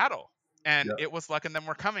in Seattle, and Yep. it was Luck and them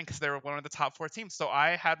were coming because they were one of the top 4 teams. So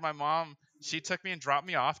I had my mom. She took me and dropped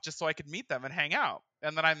me off just so I could meet them and hang out.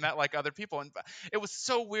 And then I met like other people, and it was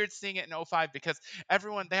so weird seeing it in '05 because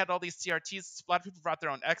everyone they had all these CRTs. A lot of people brought their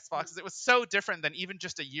own Xboxes. It was so different than even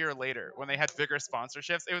just a year later when they had bigger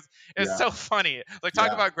sponsorships. It was Yeah. so funny. Like talk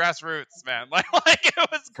Yeah. about grassroots, man. Like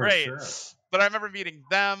it was For great. sure. But I remember meeting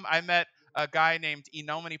them. I met a guy named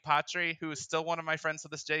Inomini Patri, who is still one of my friends to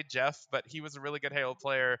this day, Jeff, but he was a really good Halo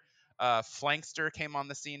player. Flankster came on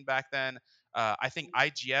the scene back then. I think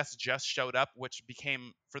IGS just showed up, which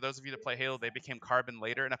became, for those of you that play Halo, they became Carbon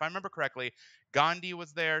later. And if I remember correctly, Gandhi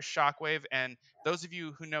was there, Shockwave, and those of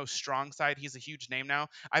you who know Strongside, he's a huge name now.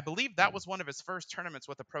 I believe that was one of his first tournaments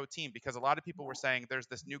with a pro team because a lot of people were saying there's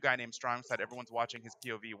this new guy named Strongside. Everyone's watching his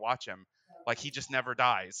POV. Watch him. Like he just never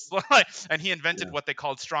dies. And he invented Yeah. what they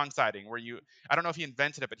called strong siding, where I don't know if he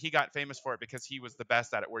invented it, but he got famous for it because he was the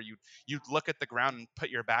best at it, where you'd look at the ground and put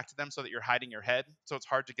your back to them so that you're hiding your head. So it's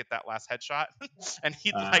hard to get that last headshot. And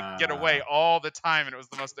he'd like get away Ah. all the time, and it was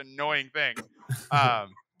the most annoying thing.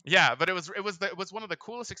 Yeah, but it was one of the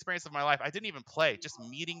coolest experiences of my life. I didn't even play, just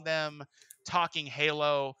meeting them, talking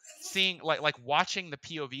Halo, seeing like watching the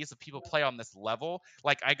POVs of people play on this level.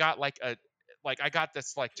 Like I got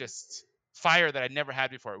this like just fire that I'd never had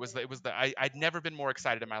before. I'd never been more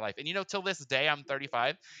excited in my life. And till this day I'm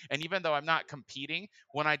 35, and even though I'm not competing,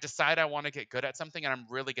 when I decide I want to get good at something and I'm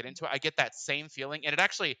really get into it, I get that same feeling. And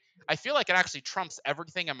I feel like it actually trumps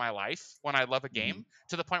everything in my life when I love a Mhm. game,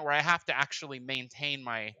 to the point where I have to actually maintain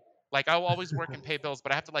my, like I'll always work and pay bills,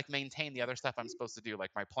 but I have to like maintain the other stuff I'm supposed to do, like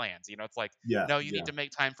my plans. It's like, Yeah. no, you need Yeah. to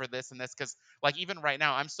make time for this and this, because like even right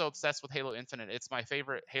now I'm so obsessed with Halo Infinite. It's my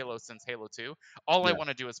favorite Halo since Halo 2. All I Yeah. want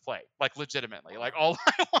to do is play, like legitimately, like all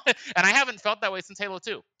I want. And I haven't felt that way since Halo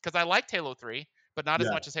 2, because I liked Halo 3, but not as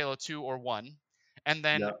Yeah. much as Halo 2 or 1. And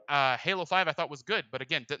then Yep. Halo 5 I thought was good, but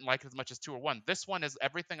again, didn't like it as much as 2 or 1. This one is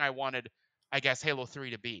everything I wanted, I guess, Halo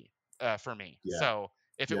 3 to be for me. Yeah. So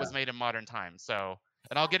if it Yeah. was made in modern times. So,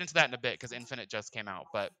 and I'll get into that in a bit because Infinite just came out.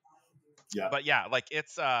 Yeah. But yeah, like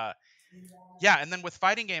it's yeah, and then with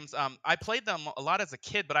fighting games, I played them a lot as a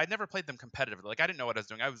kid, but I never played them competitively. Like I didn't know what I was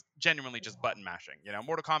doing. I was genuinely just button mashing. You know,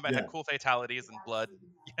 Mortal Kombat had Yeah. cool fatalities and blood.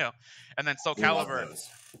 You know, and then Soul We love Calibur, those.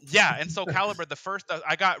 yeah, and Soul Calibur, the first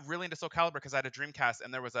I got really into Soul Calibur because I had a Dreamcast,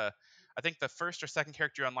 and there was I think the first or second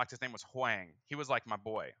character you unlocked, his name was Huang. He was like my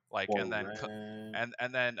boy, like, and then Horrend.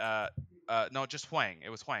 and then no, just Huang. It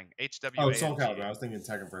was Huang, Oh, Soul HWANG. Calibur. I was thinking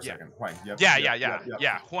Tekken for a Yeah, second. Huang. Yep. yeah, Yep. yeah, Yep. yeah, Yep.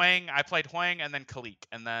 yeah. Huang. I played Huang and then Kalik,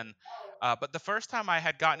 and then, but the first time I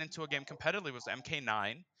had gotten into a game competitively was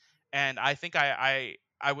MK9, and I think I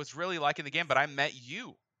was really liking the game, but I met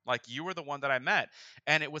you. Like you were the one that I met,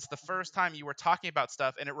 and it was the first time you were talking about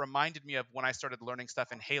stuff, and it reminded me of when I started learning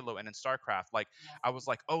stuff in Halo and in Starcraft. Like I was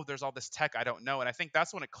like, oh, there's all this tech I don't know, and I think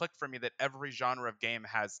that's when it clicked for me that every genre of game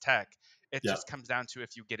has tech. It Yep. just comes down to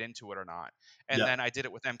if you get into it or not. And Yep. then I did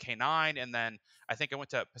it with MK9, and then I think I went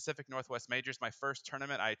to Pacific Northwest Majors. My first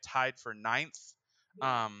tournament, I tied for ninth.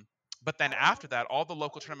 Um, but then after that, all the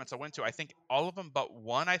local tournaments I went to, I think all of them but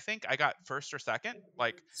one, I think I got first or second.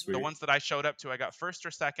 Like the Sweet. ones that I showed up to, I got first or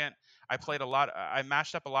second. I played a lot. I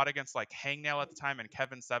matched up a lot against like Hangnail at the time and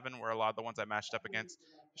Kevin Seven were a lot of the ones I matched up against.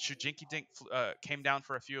 Shujinki Dink came down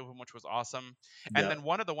for a few of them, which was awesome. And then Yep.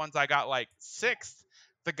 one of the ones I got like sixth.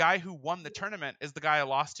 The guy who won the tournament is the guy I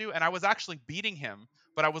lost to, and I was actually beating him,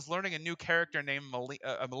 but I was learning a new character named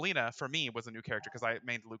Melina. For me, was a new character because I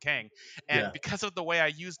made Liu Kang, and Yeah. because of the way I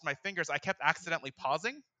used my fingers, I kept accidentally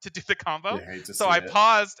pausing to do the combo. You hate to So see I it.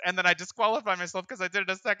 paused, and then I disqualified myself because I did it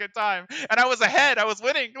a second time, and I was ahead. I was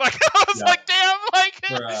winning. Like I was Yep. like, damn, like,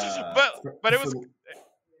 For but it was. Go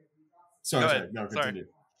sorry, ahead. sorry. No, Sorry. continue.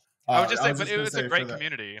 I was just I saying, was but just it gonna was a say for great the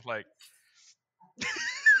community. Like,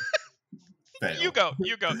 you fail. go,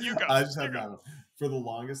 you go, you go, I just you had go. that for the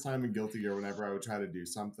longest time in Guilty Gear. Whenever I would try to do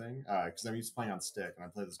something, because I'm used to playing on stick and I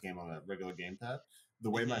play this game on a regular gamepad. The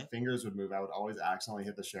way my Hmm. fingers would move, I would always accidentally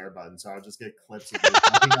hit the share button. So I would just get clips of me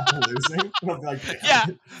fucking up and losing. And I'd be like, damn Yeah,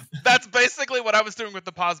 it. that's basically what I was doing with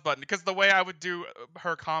the pause button because the way I would do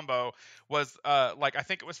her combo was like I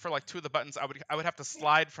think it was for like two of the buttons I would have to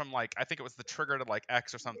slide from like I think it was the trigger to like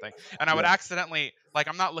X or something, and I would Yeah. accidentally like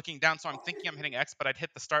I'm not looking down so I'm thinking I'm hitting X but I'd hit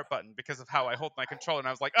the start button because of how I hold my controller and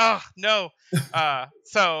I was like, oh no.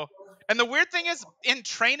 So and the weird thing is in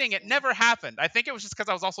training it never happened. I think it was just because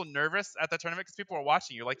I was also nervous at the tournament because people were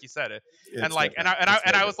watching you like you said it, and It's like different. and It's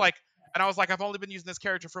very I was different. like I've only been using this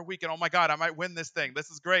character for a week, and oh my god, I might win this thing. This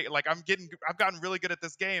is great. Like I've gotten really good at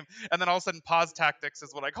this game. And then all of a sudden, pause tactics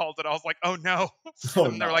is what I called it. I was like, oh no. Oh,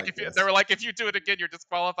 And not like they this. were like, if you do it again, you're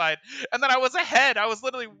disqualified. And then I was ahead. I was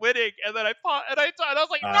literally winning. And then I paused, and I was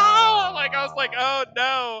like, no. Like I was like, oh Ah,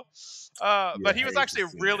 no. you But hate to see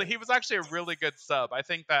it. he was actually a really good sub. I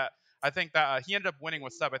think that he ended up winning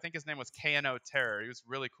with sub. I think his name was KNO Terror. He was a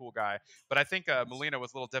really cool guy. But I think Molina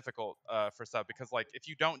was a little difficult for sub because like if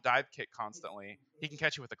you don't dive kick constantly, he can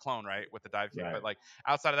catch you with a clone, right? With the dive kick. Right. But like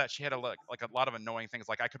outside of that, she had like a lot of annoying things.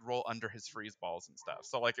 Like I could roll under his freeze balls and stuff.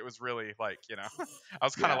 So like it was really like I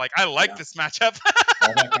was kind of Yeah. like I like Yeah. this matchup.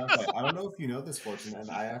 All that kind of play. I don't know if you know this, Fortune, and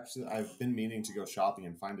I've been meaning to go shopping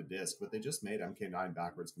and find a disc, but they just made MK9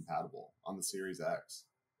 backwards compatible on the Series X.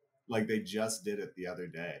 Like they just did it the other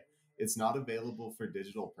day. It's not available for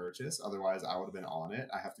digital purchase. Otherwise, I would have been on it.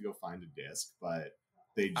 I have to go find a disc, but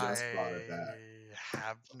they just brought it back. I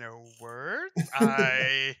have no words.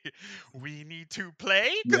 I we need to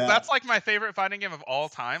play because Yeah, that's like my favorite fighting game of all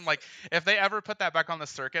time. Like if they ever put that back on the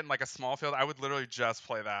circuit in like a small field, I would literally just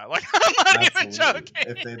play that. Like I'm not even absolutely.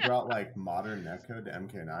 If they joking. brought like modern netcode to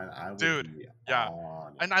MK9, I would Dude, be yeah.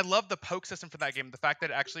 on it. And I love the poke system for that game. The fact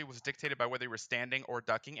that it actually was dictated by whether you were standing or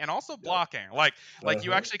ducking, and also Yep. blocking. Like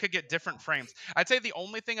you Uh-huh. actually could get different frames. I'd say the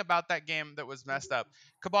only thing about that game that was messed up,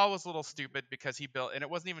 Cabal was a little stupid because he built, and it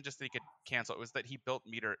wasn't even just that he could cancel. It was that he built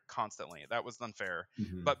meter constantly. That was unfair.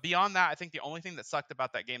 Hmm. But beyond that, I think the only thing that sucked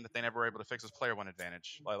about that game that they never were able to fix was player one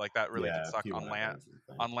advantage. Like that really did Yeah, suck on P1 LAN. advantage is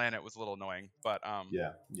the thing. On LAN, it was a little annoying.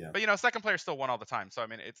 Yeah, yeah. But second player still won all the time. So I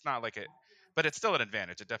mean, it's not like it, but it's still an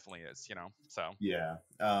advantage. It definitely is. So. Yeah,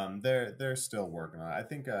 they're still working on it. I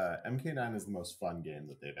think MK9 is the most fun game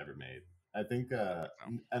that they've ever made. I think I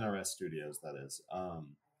think so. NRS Studios, that is.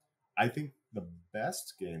 I think the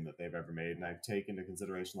best game that they've ever made, and I take into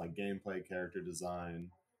consideration like gameplay, character design,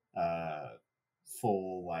 uh,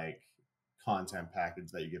 full like content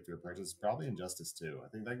package that you get for your purchase, is probably Injustice 2. I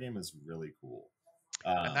think that game is really cool.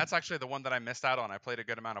 And that's actually the one that I missed out on. I played a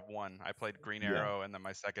good amount of one. I played Green Yeah, Arrow, and then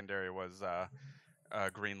my secondary was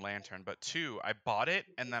Green Lantern, but 2, I bought it,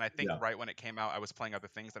 and then I think Yeah, right when it came out, I was playing other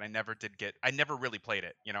things, and I never really played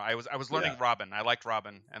it. You know, I was yeah. learning Robin. I liked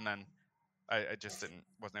Robin, and then I just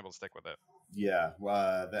wasn't able to stick with it. Yeah,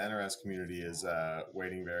 the NRS community is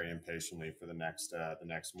waiting very impatiently for the next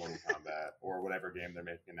Mortal Kombat or whatever game they're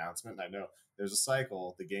making an announcement. And I know there's a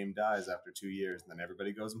cycle. The game dies after 2 years, and then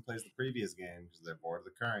everybody goes and plays the previous game because they're bored of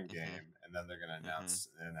the current Mhm. game, and then they're going to Mhm.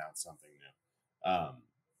 announce something new.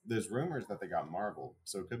 There's rumors that they got Marvel,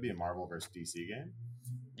 so it could be a Marvel versus DC game.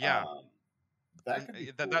 Yeah. Um, that And could be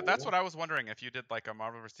that's what cool. I was wondering if you did like a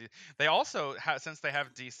Marvel vs. They also since they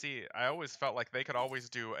have DC, I always felt like they could always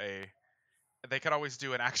do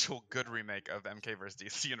an actual good remake of MK vs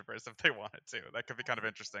DC universe if they wanted to. That could be kind of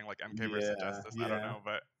interesting, like MK vs Yeah, Injustice. I don't yeah. know,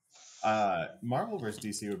 but Marvel vs.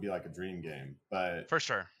 DC would be like a dream game, but for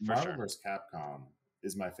sure, for Marvel sure. vs. Capcom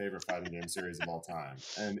is my favorite fighting game series of all time,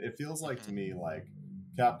 and it feels like to Hmm. me like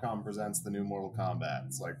Capcom presents the new Mortal Kombat.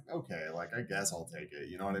 It's like okay, like I guess I'll take it.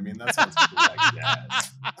 You know what I mean? That sounds cool. I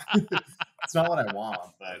guess it's not what I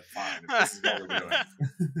want, but fine if this is what we're doing.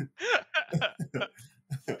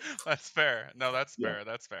 That's fair. No, that's Yeah, fair.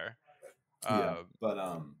 That's fair. yeah, Um, but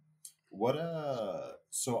what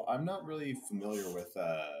so I'm not really familiar with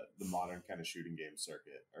the modern kind of shooting game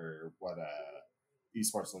circuit or what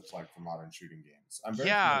esports looks like for modern shooting games. I'm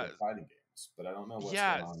very familiar yeah, with fighting games, but I don't know what's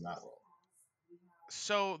going yeah. on in that world.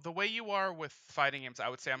 So the way you are with fighting games, I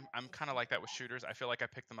would say I'm kind of like that with shooters. I feel like I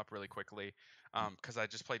picked them up really quickly because I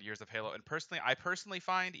just played years of Halo. And I personally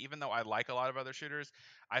find, even though I like a lot of other shooters,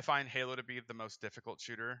 I find Halo to be the most difficult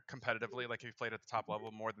shooter competitively. Like if you played at the top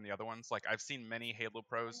level more than the other ones. Like I've seen many Halo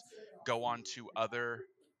pros go on to other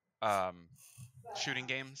um, shooting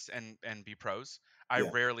games and be pros. I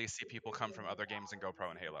Yeah. rarely see people come from other games and go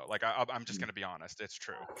pro in Halo. Like I'm just gonna be honest, it's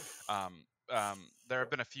true. There have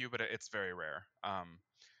been a few, but it's very rare.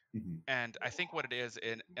 Mm-hmm. And I think what it is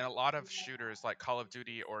in a lot of shooters like Call of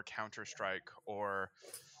Duty or Counter Strike or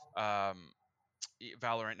um,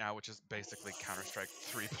 Valorant now, which is basically Counter Strike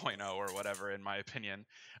 3.0 or whatever, in my opinion,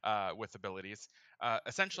 with abilities.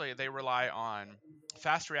 Essentially, they rely on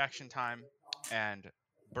fast reaction time and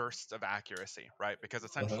bursts of accuracy, right? Because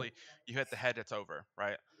Uh-huh. essentially, you hit the head, it's over,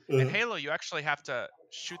 right? In Uh-huh. Halo, you actually have to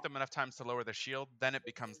shoot them enough times to lower their shield, then it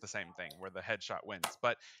becomes the same thing where the headshot wins.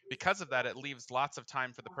 But because of that, it leaves lots of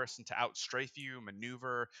time for the person to outstrafe you,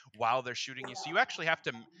 maneuver while they're shooting you. So you actually have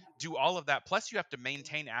to do all of that. Plus, you have to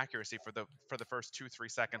maintain accuracy for the first 2-3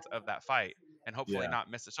 seconds of that fight and hopefully Yeah. not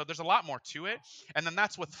miss it. So there's a lot more to it. And then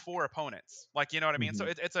that's with 4 opponents. Like you know what I mean? So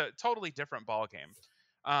Mm-hmm. it's a totally different ball game.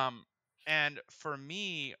 Um, and for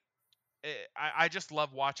me, I just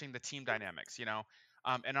love watching the team dynamics. You know,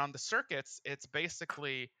 and on the circuits, it's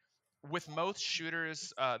basically with most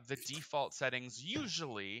shooters, the default settings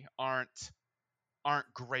usually aren't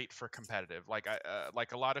great for competitive. Like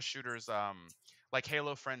a lot of shooters, like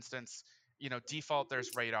Halo, for instance, you know, default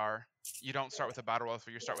there's radar. You don't start with a battle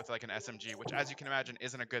rifle. You start with like an SMG, which, as you can imagine,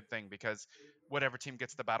 isn't a good thing because whatever team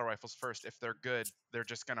gets the battle rifles first, if they're good, they're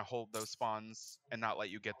just gonna hold those spawns and not let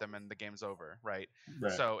you get them, and the game's over, right?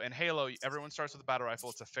 Right. So in Halo, everyone starts with a battle rifle.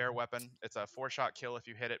 It's a fair weapon. It's a 4-shot kill if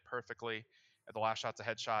you hit it perfectly. The last shot's a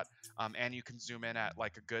headshot, and you can zoom in at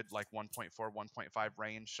like a good like 1.4, 1.5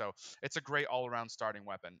 range. So it's a great all-around starting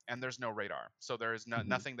weapon, and there's no radar, so there is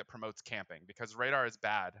Mm-hmm. nothing that promotes camping because radar is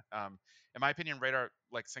bad. In my opinion, radar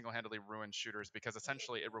like single-handedly ruins shooters because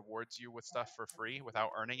essentially it rewards you with stuff for free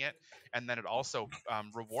without earning it, and then it also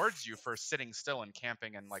rewards you for sitting still and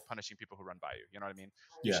camping and like punishing people who run by you. You know what I mean?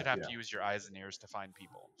 You Yeah. should have Yeah. to use your eyes and ears to find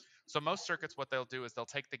people. So most circuits, what they'll do is they'll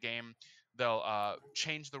take the game, they'll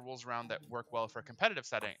change the rules around that work well for a competitive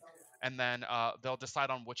setting, and then they'll decide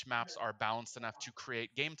on which maps are balanced enough to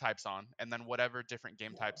create game types on, and then whatever different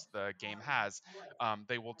game types the game has,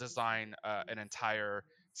 they will design an entire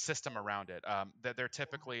system around it. That they're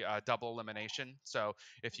typically double elimination. So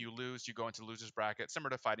if you lose, you go into losers bracket, similar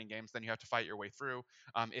to fighting games. Then you have to fight your way through.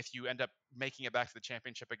 If you end up making it back to the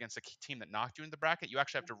championship against a team that knocked you in the bracket, you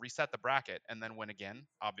actually have to reset the bracket and then win again,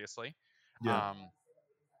 obviously. Yeah. Um,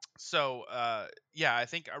 so yeah, I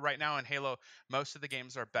think right now in Halo, most of the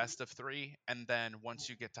games are best of 3, and then once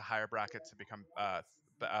you get to higher brackets, to become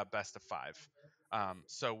best of 5.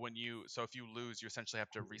 So if you lose, you essentially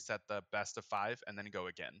have to reset the best of 5 and then go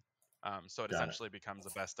again. So it Got it. essentially becomes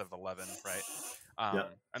a best of 11, right?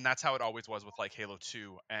 Yep. And that's how it always was with like Halo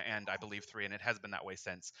 2 and I believe 3, and it has been that way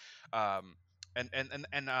since. Um,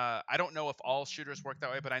 I don't know if all shooters work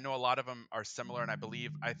that way, but I know a lot of them are similar. And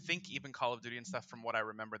I think even Call of Duty and stuff, from what I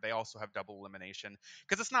remember, they also have double elimination,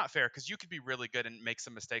 because it's not fair, because you could be really good and make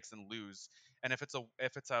some mistakes and lose. And if it's a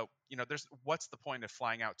there's, what's the point of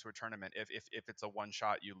flying out to a tournament if it's a one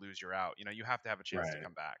shot you lose, you're out. You have to have a chance to Right.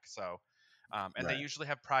 come back. So and they Right. usually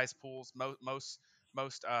have prize pools. Most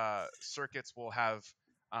circuits will have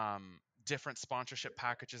different sponsorship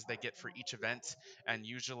packages they get for each event, and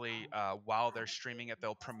usually while they're streaming it,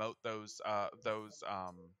 they'll promote those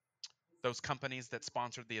companies that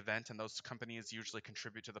sponsored the event, and those companies usually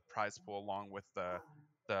contribute to the prize pool along with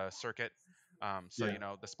the circuit. So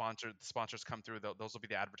Yeah. the sponsors come through. Those will be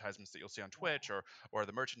the advertisements that you'll see on Twitch, or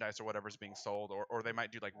the merchandise or whatever's being sold, or they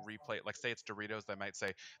might do like replay. Like, say it's Doritos, they might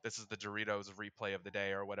say this is the Doritos replay of the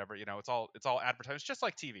day or whatever. It's all advertised, just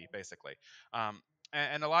like TV basically.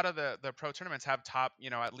 And a lot of the pro tournaments have top,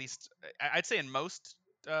 at least I'd say in most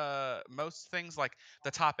things, like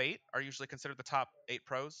the top eight are usually considered the top eight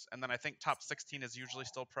pros, and then I think top 16 is usually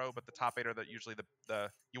still pro, but the top eight are usually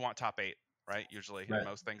the you want top eight, right? Usually in Right.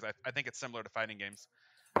 most things, I think it's similar to fighting games.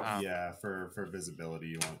 Yeah, for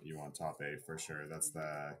visibility, you want top eight for sure. That's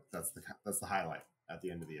the highlight at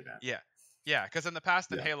the end of the event. Yeah. Yeah, because in the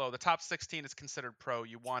past in Yeah. Halo, the top 16 is considered pro.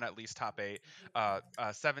 You want at least top eight.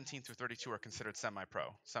 17 through 32 are considered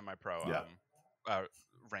semi-pro Yeah. uh,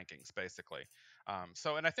 rankings, basically.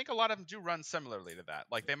 And I think a lot of them do run similarly to that.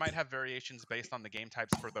 Like, they might have variations based on the game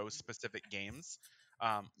types for those specific games.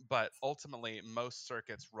 But ultimately, most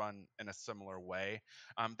circuits run in a similar way.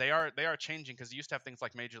 They are changing, because you used to have things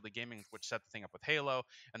like Major League Gaming, which set the thing up with Halo,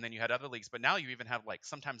 and then you had other leagues. But now you even have, like,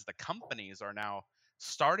 sometimes the companies are now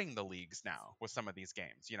starting the leagues now with some of these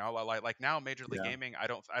games. Like now Major League Yeah. Gaming, I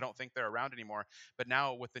don't think they're around anymore, but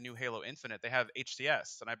now with the new Halo Infinite, they have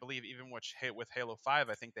HCS, and I believe even with Halo 5,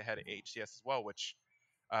 I think they had HCS as well, which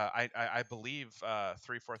I believe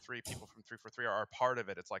 343 people from 343 are part of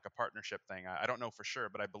it. It's like a partnership thing. I don't know for sure,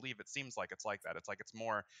 but I believe it seems like it's like that. It's like it's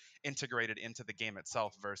more integrated into the game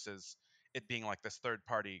itself versus it being like this third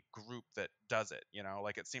party group that does it.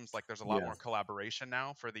 Like, it seems like there's a lot Yeah. more collaboration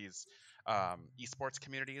now for these esports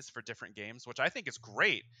communities for different games, which I think is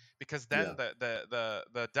great, because then Yeah.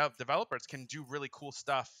 the developers can do really cool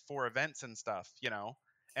stuff for events and stuff.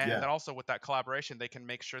 And Yeah. then also with that collaboration, they can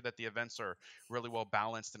make sure that the events are really well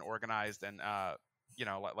balanced and organized, and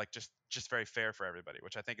like just very fair for everybody,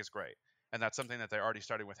 which I think is great. And that's something that they already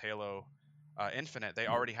started with Halo Infinite. They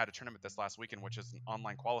already had a tournament this last weekend, which is an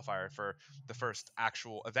online qualifier for the first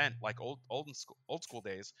actual event, like old school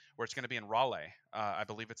days, where it's going to be in Raleigh. I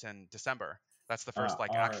believe it's in December. That's the first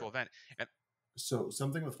like Are actual event. And So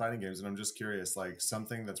something with fighting games, and I'm just curious, like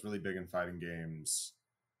something that's really big in fighting games,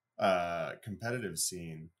 competitive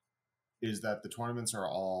scene, is that the tournaments are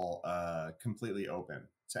all completely open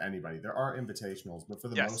to anybody. There are invitationals, but for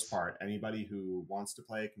the most yes, part, anybody who wants to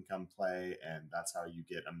play can come play, and that's how you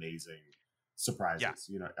get amazing yeah, surprises.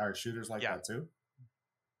 Are shooters like yeah. that too?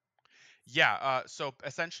 Yeah, so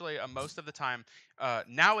essentially, most of the time,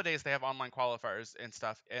 nowadays they have online qualifiers and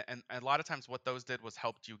stuff, and a lot of times what those did was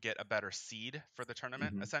helped you get a better seed for the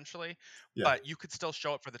tournament, Hmm. essentially. Yeah. But you could still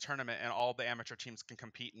show up for the tournament, and all the amateur teams can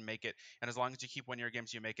compete and make it. And as long as you keep winning your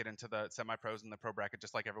games, you make it into the semi-pros and the pro bracket,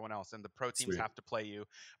 just like everyone else. And the pro teams Sweet. have to play you,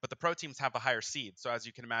 but the pro teams have a higher seed. So as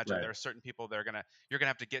you can imagine, Right. there are certain people you're gonna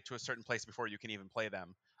have to get to a certain place before you can even play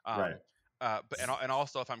them. Right. And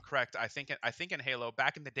also, if I'm correct, I think in Halo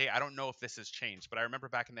back in the day, I don't know if this has changed, but I remember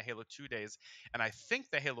back in the Halo 2 days, and I think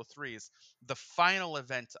the Halo 3s, the final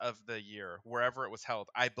event of the year, wherever it was held,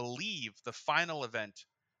 I believe the final event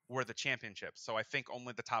were the championships. So I think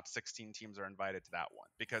only the top 16 teams are invited to that one,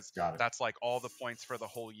 because Got it. that's like all the points for the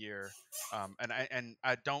whole year. And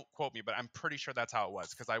I don't quote me, but I'm pretty sure that's how it was,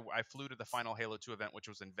 because I flew to the final Halo 2 event, which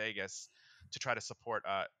was in Vegas, to try to support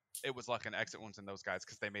it was Luck and Exit Wounds and those guys,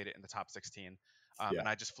 because they made it in the top 16. Yeah. And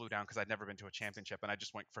I just flew down because I'd never been to a championship, and I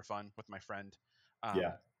just went for fun with my friend.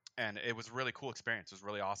 Yeah. And it was a really cool experience. It was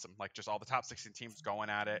really awesome. Like, just all the top 16 teams going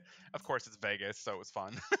at it. Of course, it's Vegas, so it was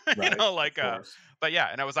fun. Right. Of Like course. but yeah,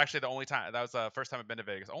 and that was actually the only time. That was the first time I've been to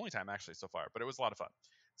Vegas. Only time actually so far, but it was a lot of fun.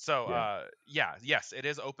 So Yeah. yeah, yes, it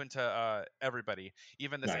is open to everybody.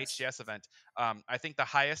 Even this Nice. HGS event, I think the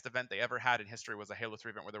highest event they ever had in history was a Halo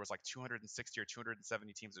 3 event, where there was like 260 or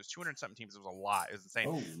 270 teams. It was 200 something teams. It was a lot. It was insane.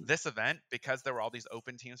 Oh, This event, because there were all these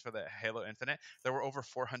open teams for the Halo Infinite, there were over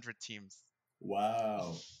 400 teams.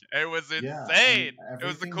 wow. It was Yeah, and insane. It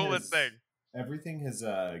was the coolest thing. everything has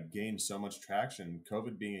gained so much traction.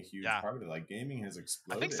 COVID being a huge Yeah, part of it, like gaming has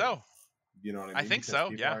I think exploded. so. You know what I I mean? think Because so.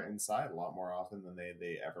 people Yeah, are inside a lot more often than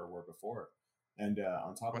they ever were before. And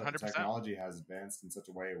on top of that, the 100%. technology has advanced in such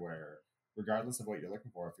a way where regardless of what you're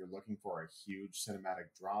looking for, if you're looking for a huge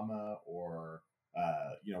cinematic drama or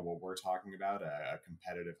what we're talking about, a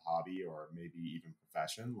competitive hobby or maybe even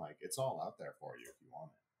profession, like it's all out there for you if you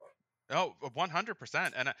want Oh,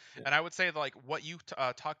 100%. it. And I would say that, like what you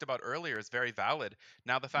talked about earlier is very valid.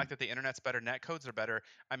 Now the Yeah. fact that the internet's better, net codes are better.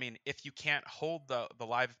 I mean, if you can't hold the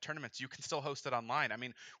live tournaments, you can still host it online. I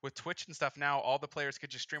mean, with Twitch and stuff now, all the players could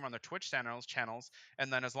just stream on their Twitch channels,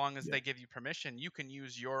 and then as long as Yeah. they give you permission, you can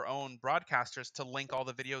use your own broadcasters to link all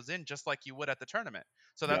the videos in, just like you would at the tournament.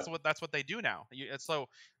 So Yeah. that's what they do now. So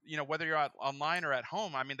whether you're online or at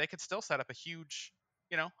home, I mean, they could still set up a huge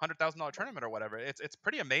 $100,000 tournament or whatever. It's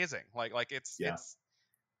pretty amazing. Like Yeah. it's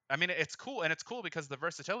I mean, it's cool, and it's cool because the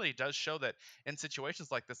versatility does show that in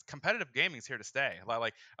situations like this, competitive gaming is here to stay.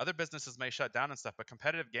 Like other businesses may shut down and stuff, but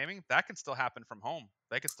competitive gaming, that can still happen from home.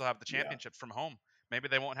 They can still have the Yeah. championships from home. Maybe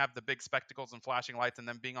they won't have the big spectacles and flashing lights and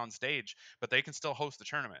them being on stage, but they can still host the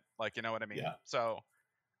tournament. Like, you know what I mean? Yeah. So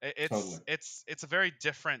it's Totally. it's a very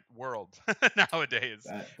different world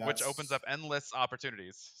nowadays, which opens That's up endless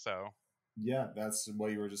opportunities. So Yeah, that's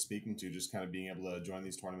what you were just speaking to, just kind of being able to join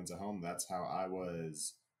these tournaments at home. That's how I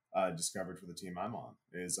was discovered for the team I'm on.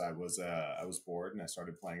 Is I was bored and I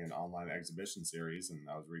started playing an online exhibition series, and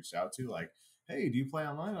I was reached out to like, hey, do you play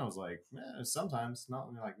online? I was like, sometimes, not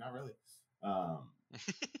really. Um,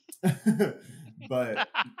 but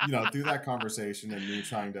through that conversation and me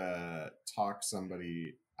trying to talk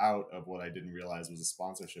somebody out of what I didn't realize was a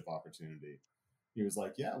sponsorship opportunity, he was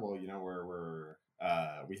like, "Yeah, well,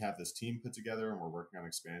 we have this team put together and we're working on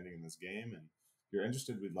expanding in this game, and if you're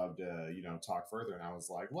interested, we'd love to talk further." And I was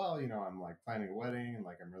like, "Well, I'm like planning a wedding and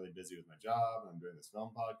like I'm really busy with my job and I'm doing this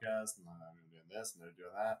film podcast and I'm doing this and they're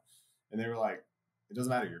doing that," and they were like, "It doesn't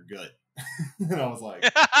matter, you're good," and I was like,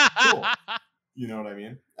 "Cool," you know what I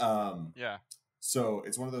mean? yeah. So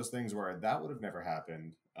it's one of those things where that would have never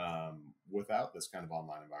happened without this kind of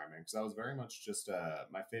online environment, because that was very much just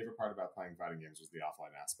my favorite part about playing fighting games was the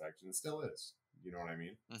offline aspect, and it still is. You know what I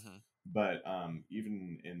mean? Hmm. But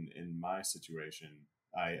even in my situation,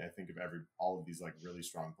 I think of all of these like really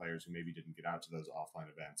strong players who maybe didn't get out to those offline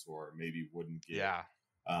events or maybe wouldn't get Yeah,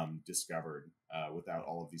 discovered without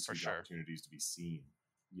all of these for huge sure. opportunities to be seen.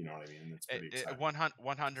 You know what I mean? And it's pretty It exciting.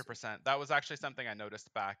 100%. That was actually something I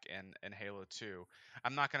noticed back in Halo 2.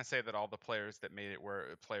 I'm not going to say that all the players that made it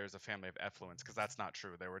were players of family of effluence, because that's not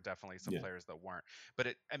true. There were definitely some Yeah. players that weren't.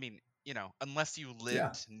 But I mean, unless you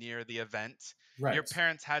Yeah. lived near the event, your Right.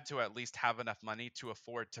 parents had to at least have enough money to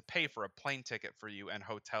afford to pay for a plane ticket for you and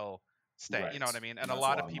hotel stay. You know Right. what I mean? And And a that's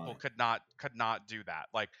a lot lot of of people money. could not do that.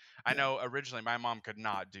 Like I Yeah. know originally my mom could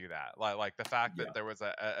not do that. Like the fact that Yeah. there was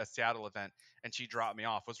a Seattle event and she dropped me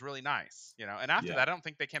off was really nice. And after Yeah. that, I don't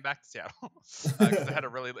think they came back to Seattle because it had a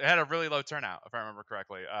really low turnout, if I remember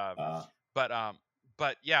correctly. uh, But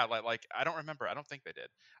but yeah, like I don't remember. I don't think they did.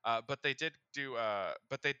 But they did do.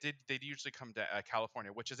 But they usually come to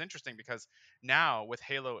California, which is interesting because now with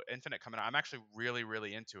Halo Infinite coming out, I'm actually really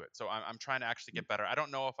really into it. So I'm trying to actually get better. I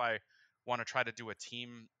don't know if I want to try to do a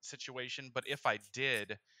team situation, but if I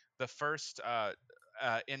did, the first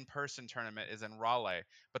in-person tournament is in Raleigh,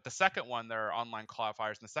 but the second one, there are online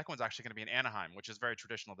qualifiers, and the second one's actually going to be in Anaheim, which is very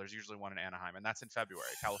traditional. There's usually one in Anaheim, and that's in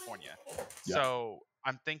February, California. yeah. So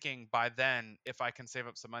I'm thinking by then, if I can save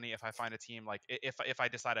up some money, if I find a team, like if I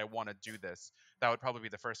decide I want to do this, that would probably be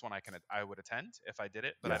the first one I would attend if I did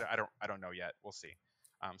it. But Yeah. I don't know yet. We'll see.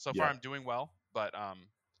 So far Yeah. I'm doing well, but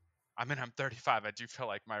I mean, I'm 35. I do feel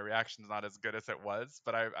like my reaction's not as good as it was,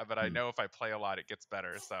 but I Hmm. know if I play a lot, it gets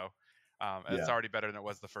better. So it's Yeah. already better than it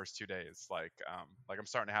was the first 2 days. Like I'm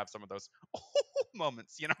starting to have some of those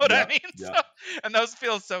moments. You know what I Yep. mean? So, Yep. and those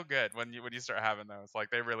feel so good when you start having those. Like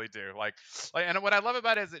they really do. Like, and what I love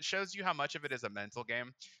about it is it shows you how much of it is a mental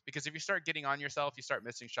game. Because if you start getting on yourself, you start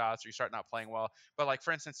missing shots, or you start not playing well. But like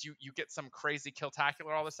for instance, you get some crazy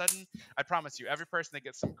kill-tacular all of a sudden. I promise you, every person that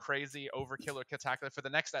gets some crazy overkill or spectacular for the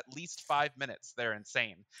next at least 5 minutes, they're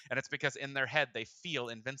insane. And it's because in their head, they feel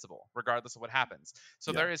invincible, regardless of what happens.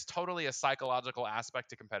 So Yeah. there is totally a psychological aspect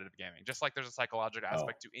to competitive gaming, just like there's a psychological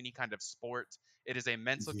Oh. aspect to any kind of sport. It is a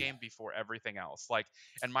mental Yeah. game before everything else.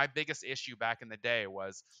 And my biggest issue back in the day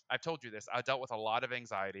was, I've told you this, I dealt with a lot of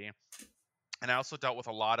anxiety, and I also dealt with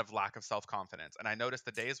a lot of lack of self confidence. And I noticed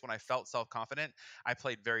the days when I felt self confident, I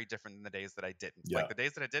played very different than the days that I didn't. Like Yeah. the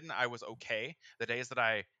days that I didn't, I was okay. The days that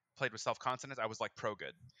I played with self confidence, I was like pro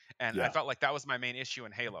good. And I Yeah. felt like that was my main issue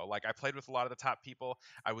in Halo. Like I played with a lot of the top people.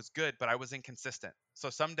 I was good, but I was inconsistent. So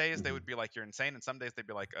some days they Hmm. would be like, you're insane. And some days they'd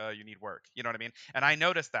be like, you need work. You know what I mean? And I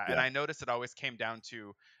noticed that. And Yeah. I noticed it always came down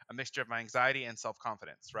to a mixture of my anxiety and self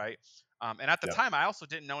confidence, right? And at the Yep. time, I also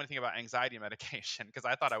didn't know anything about anxiety medication because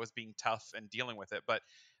I thought I was being tough and dealing with it. But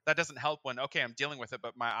that doesn't help when, okay, I'm dealing with it,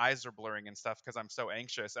 but my eyes are blurring and stuff because I'm so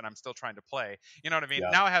anxious and I'm still trying to play. You know what I mean? Yeah.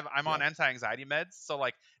 Now I'm on Yeah. anti-anxiety meds, so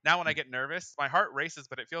like now when I get nervous, my heart races,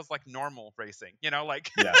 but it feels like normal racing. You know,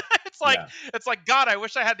 like Yeah. it's like Yeah. it's like God, I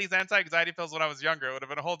wish I had these anti-anxiety pills when I was younger. It would have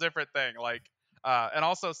been a whole different thing. Like, and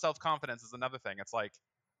also self-confidence is another thing. It's like,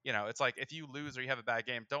 it's like if you lose or you have a bad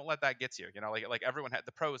game, don't let that get to you. Like everyone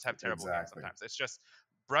the pros have terrible games Exactly. sometimes. It's just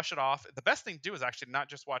brush it off. The best thing to do is actually not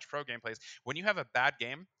just watch pro gameplays. When you have a bad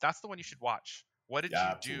game, that's the one you should watch. What did Yeah,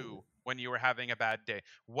 you absolutely. do when you were having a bad day?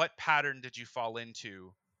 What pattern did you fall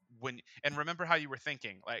into? And remember how you were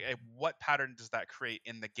thinking, like what pattern does that create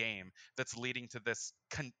in the game that's leading to this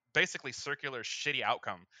basically circular shitty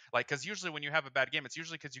outcome? Like, because usually when you have a bad game, it's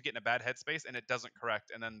usually because you get in a bad headspace and it doesn't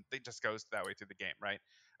correct, and then it just goes that way through the game, right?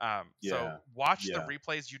 So Yeah. watch the Yeah.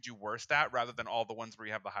 replays you do worst at rather than all the ones where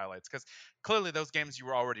you have the highlights, because clearly those games you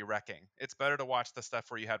were already wrecking. It's better to watch the stuff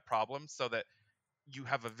where you had problems so that you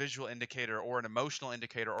have a visual indicator or an emotional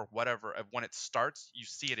indicator or whatever of when it starts, you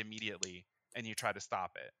see it immediately and you try to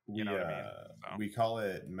stop it. You know we what I uh mean? So we call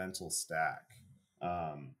it mental stack,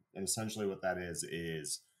 and essentially what that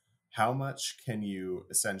is how much can you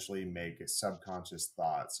essentially make a subconscious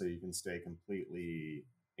thought so you can stay completely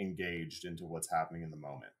engaged into what's happening in the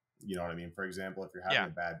moment. You know what I mean? For example, if you're having yeah, a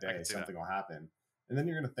bad I day, can see that. something will happen, and then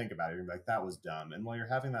you're going to think about it. You're going to be like, that was dumb, and while you're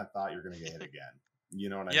having that thought, you're going to get hit again. You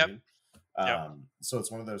know what I Yep. mean? Yep. So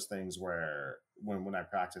it's one of those things where when I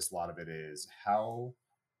practice, a lot of it is how,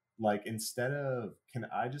 like, instead of, can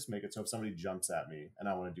I just make it so if somebody jumps at me and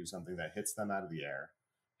I want to do something that hits them out of the air,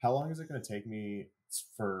 how long is it going to take me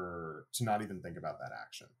for to not even think about that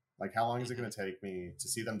action? Like, how long is it Hmm. going to take me to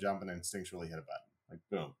see them jump and instinctually hit a button? Like,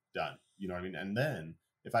 boom, done. You know what I mean? And then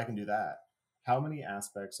if I can do that, how many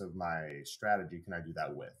aspects of my strategy can I do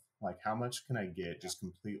that with? Like, how much can I get Yeah. just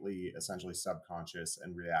completely essentially subconscious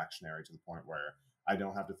and reactionary to the point where I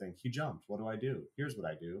don't have to think, he jumped, what do I do? Here's what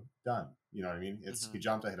I do, done. You know what I mean? It's, he Hmm.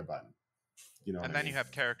 jumped, I hit a button. You know what And I then you mean?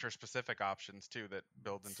 have character specific options too that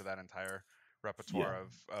build into that entire Yeah. repertoire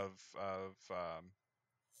of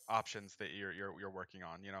options that you're working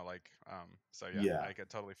on. Like so yeah, Yeah. I could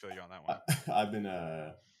totally feel you on that I, one. I've been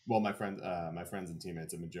well, my friends and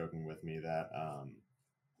teammates have been joking with me that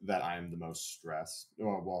I'm the most stressed.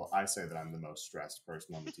 Well, I say that I'm the most stressed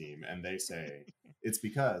person on the team, and they say it's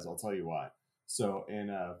because, I'll tell you why. So in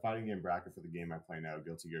a fighting game bracket for the game I play now,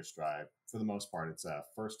 Guilty Gear Strive, for the most part, it's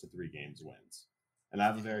first to 3 games wins. And I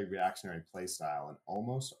have a Hmm. very reactionary play style, and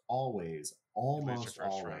You lose your almost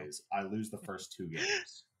first round. always, I lose the first 2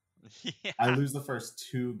 games. I Yeah. lose the first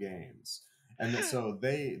 2 games. And so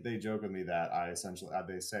they joke with me that I essentially,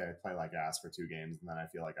 they say I play like ass for 2 games, and then I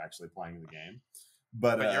feel like actually playing the game.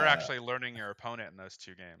 But But you're actually learning your opponent in those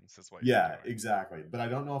 2 games, is what you're yeah, doing. exactly. But I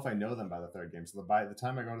don't know if I know them by the third game. So by the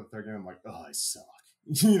time I go to the third game, I'm like, oh, I suck.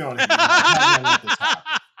 You know what I mean? I'm like, how did I let this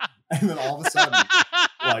happen? And then all of a sudden,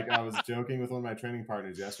 like, I was joking with one of my training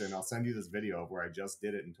partners yesterday, and I'll send you this video of where I just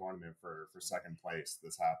did it in tournament for second place.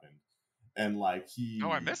 This happened, and like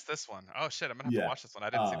Oh, I missed this one. Oh shit, I'm gonna have to yeah, watch this one. I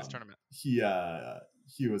didn't see this um, tournament.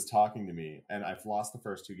 he was talking to me, and I've lost the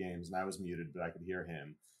first 2 games, and I was muted, but I could hear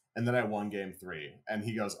him. And then I won game 3, and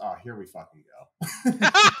he goes, "Oh, here we fucking go."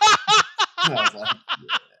 And I was like,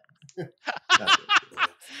 "Yeah, that's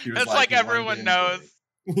ridiculous." He was It's like, like "One everyone game knows. 3."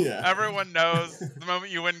 Yeah, Everyone knows the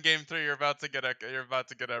moment you win game 3, you're about to get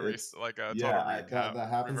it's like a yeah, total recap that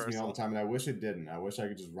happens to me all the reversal. time, and I wish it didn't. I wish I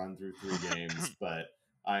could just run through 3 games, but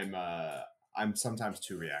I'm uh I'm sometimes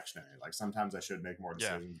too reactionary. Like, sometimes I should make more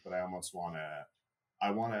Yeah. decisions, but I want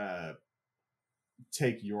to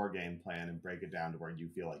take your game plan and break it down to where you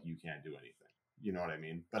feel like you can't do anything. You know what I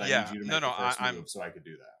mean? But I need Yeah. you to No, make no, the first move so I could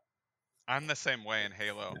do that. I'm the same way in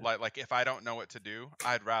Halo. Yeah. Like if I don't know what to do,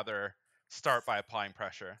 I'd rather start by applying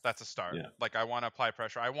pressure. That's a start. Yeah. Like I want to apply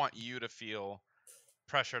pressure. I want you to feel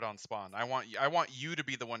pressured on spawn. I want you to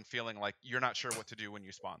be the one feeling like you're not sure what to do when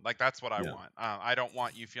you spawn. Like that's what I Yeah. want. I don't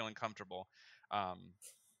want you feeling comfortable. Um,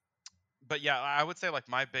 but yeah, I would say like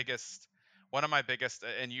one of my biggest,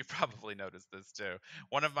 and you probably noticed this too.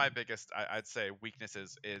 One of my biggest, I'd say,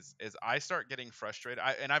 weaknesses is I start getting frustrated.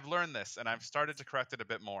 And I've learned this, and I've started to correct it a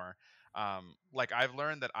bit more. Like I've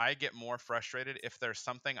learned that I get more frustrated if there's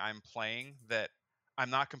something I'm playing that I'm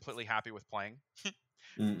not completely happy with playing,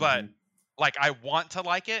 but Mm-hmm. like I want to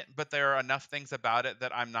like it, but there are enough things about it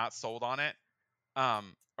that I'm not sold on it,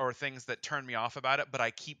 or things that turn me off about it, but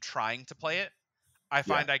I keep trying to play it. I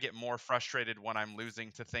Yeah. find I get more frustrated when I'm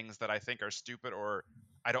losing to things that I think are stupid or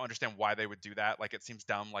I don't understand why they would do that. Like, it seems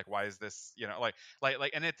dumb. Like, why is this,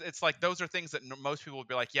 and it's like, those are things that most people would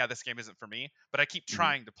be like, yeah, this game isn't for me, but I keep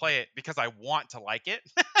Hmm. trying to play it because I want to like it.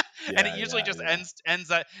 And it Yeah, usually yeah, just yeah.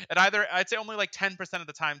 ends at either, I'd say only like 10% of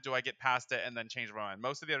the time do I get past it and then change my mind.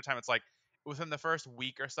 Most of the other time it's like within the first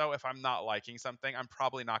week or so, if I'm not liking something, I'm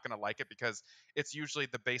probably not going to like it because it's usually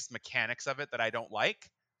the base mechanics of it that I don't like.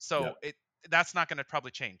 So Yep. that's not going to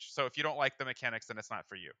probably change. So if you don't like the mechanics, then it's not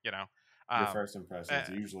for you, you know. Your Um, first impression uh, is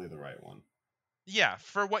usually the right one. yeah,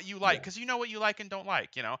 for what you like, Yeah. because you know what you like and don't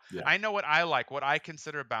like. Yeah. I know what I like, what I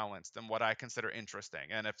consider balanced, and what I consider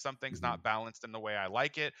interesting. And if something's Hmm. not balanced in the way I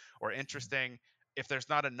like it or interesting, if there's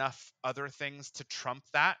not enough other things to trump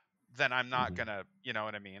that, then I'm not Hmm. gonna, you know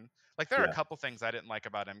what I mean? Like, there are a Yeah. couple things I didn't like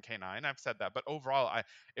about MK9. I've said that, but overall,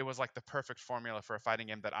 it was like the perfect formula for a fighting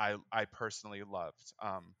game that I personally loved.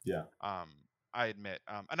 Yeah. Um, I admit,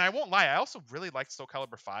 and I won't lie, I also really liked Soul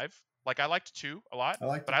Calibur 5. Like, I liked 2 a lot, I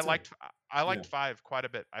liked but it too. I Yeah. liked 5 quite a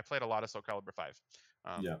bit. I played a lot of Soul Calibur 5.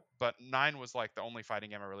 Yeah. But 9 was like the only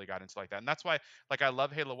fighting game I really got into like that. And that's why, like, I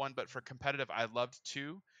love Halo 1, but for competitive, I loved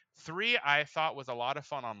 2. 3 I thought was a lot of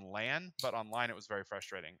fun on LAN, but online it was very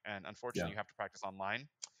frustrating. And Yeah. unfortunately, you have to practice online.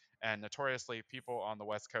 And notoriously, people on the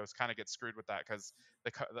West Coast kind of get screwed with that because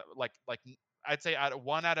I'd say out of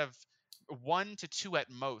 1 to 2 at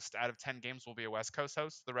most out of 10 games will be a West Coast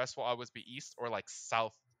host. The rest will always be East or like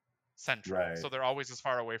South Central. Right. So they're always as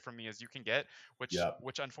far away from me as you can get, Yep.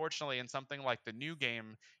 which unfortunately, in something like the new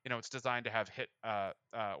game, it's designed to have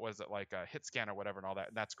what is it, like a hit scan or whatever and all that,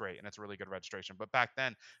 and that's great and it's really good registration. But back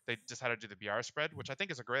then they just had to do the BR spread, which I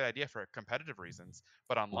think is a great idea for competitive reasons.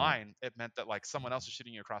 But Uh-huh. online, it meant that like someone else is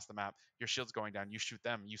shooting you across the map, your shield's going down, you shoot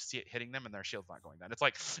them, you see it hitting them, and their shield's not going down. It's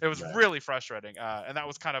like, it was Right. really frustrating, and that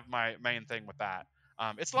was kind of my main thing with that.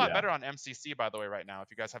 It's a lot Yeah. better on MCC, by the way, right now. If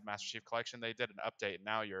you guys have Master Chief Collection, they did an update. And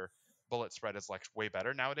now your bullet spread is like way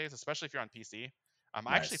better nowadays, especially if you're on PC.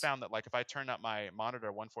 I actually Nice. found that like if I turn up my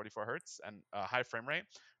monitor 144 hertz and high frame rate,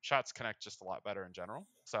 shots connect just a lot better in general.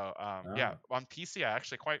 So yeah, Oh, on PC I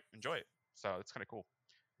actually quite enjoy it. So it's kind of cool.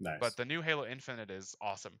 But nice. the new Halo Infinite is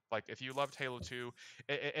awesome. Like, if you loved Halo 2,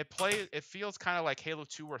 it feels kind of like Halo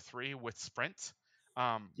 2 or 3 with sprint.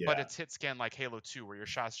 But Yeah. it's hit scan like Halo 2, where your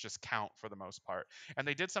shots just count for the most part. And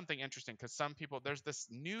they did something interesting because some people, there's this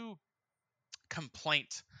new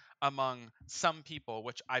complaint among some people,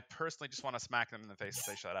 which I personally just want to smack them in the face and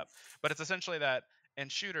say, shut up. But it's essentially that in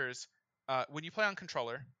shooters, when you play on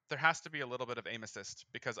controller, there has to be a little bit of aim assist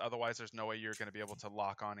because otherwise there's no way you're going to be able to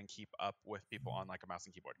lock on and keep up with people on like a mouse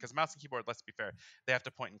and keyboard. Because mouse and keyboard, let's be fair, they have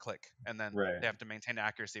to point and click and then Right. they have to maintain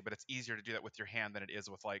accuracy, but it's easier to do that with your hand than it is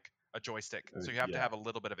with like a joystick. So you have to Yeah. have a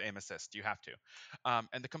little bit of aim assist. You have to.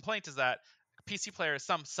 And the complaint is that PC players,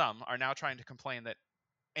 some are now trying to complain that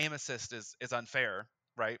aim assist is unfair,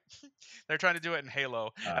 right? They're trying to do it in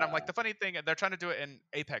Halo, and I'm like, Uh, the funny thing, they're trying to do it in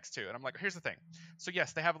Apex too, and I'm like, here's the thing. So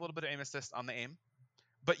yes, they have a little bit of aim assist on the aim,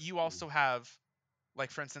 but you also have,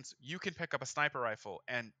 like, for instance, you can pick up a sniper rifle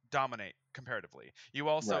and dominate comparatively. You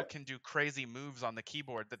also right. can do crazy moves on the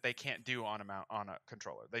keyboard that they can't do on a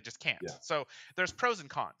controller. They just can't. Yeah. So there's pros and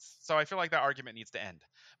cons. So I feel like that argument needs to end.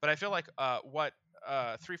 But I feel like what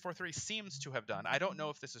 343 seems to have done, I don't know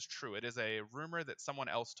if this is true. It is a rumor that someone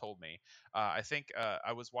else told me. I think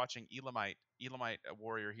I was watching Elamite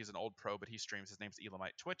Warrior. He's an old pro, but he streams. His name's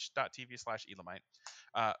Elamite. Twitch.tv/Elamite.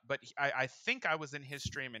 I think I was in his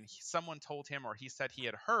stream and someone told him, or he said he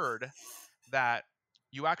had heard that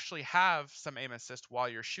you actually have some aim assist while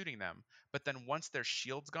you're shooting them, but then once their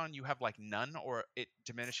shield's gone, you have like none, or it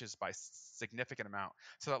diminishes by significant amount.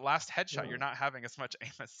 So that last headshot, you're Oh, not having as much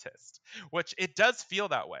aim assist, which it does feel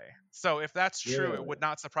that way. So if that's true, it really? would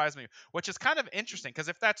not surprise me, which is kind of interesting because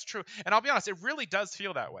if that's true, and I'll be honest, it really does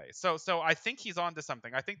feel that way. So I think he's on to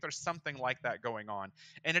something. I think there's something like that going on,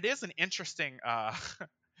 and it is an interesting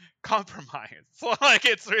compromise. Like,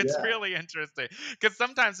 it's Yeah. really interesting because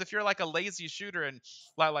sometimes if you're like a lazy shooter and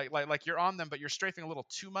like you're on them but you're strafing a little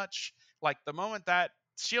too much, like the moment that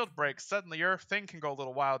shield breaks, suddenly your thing can go a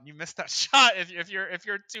little wild and you miss that shot if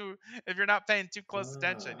you're not paying too close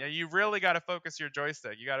attention. Ah, Yeah, you really got to focus your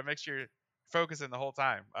joystick. You got to make sure you're focusing the whole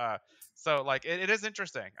time. So like it is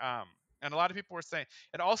interesting. And a lot of people were saying,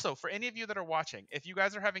 and also for any of you that are watching, if you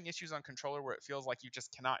guys are having issues on controller where it feels like you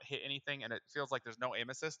just cannot hit anything and it feels like there's no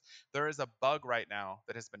aim assist, there is a bug right now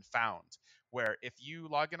that has been found where if you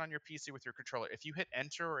log in on your PC with your controller, if you hit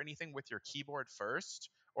enter or anything with your keyboard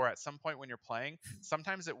first, or at some point when you're playing,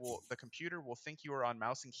 sometimes the computer will think you are on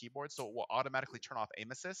mouse and keyboard, so it will automatically turn off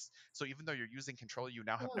aim assist. So even though you're using controller, you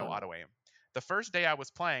now have no huh. auto aim. The first day I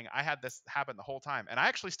was playing, I had this happen the whole time, and I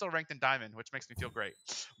actually still ranked in diamond, which makes me feel great.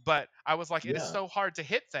 But I was like, it is Yeah. so hard to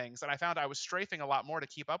hit things, and I found I was strafing a lot more to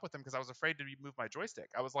keep up with them because I was afraid to move my joystick.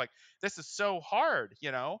 I was like, this is so hard,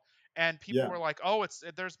 you know. And people Yeah. were like, "Oh,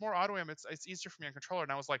 there's more auto aim. It's easier for me on controller."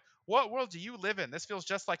 And I was like, "What world do you live in? This feels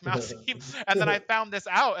just like mouse." And then I found this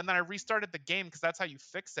out, and then I restarted the game because that's how you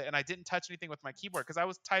fix it. And I didn't touch anything with my keyboard because I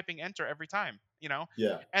was typing enter every time, you know.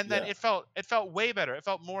 Yeah. And then Yeah. it felt way better. It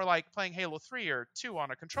felt more like playing Halo 3 or 2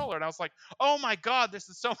 on a controller. And I was like, "Oh my god, this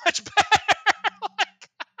is so much better."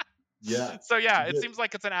 Yeah. So yeah, it The- seems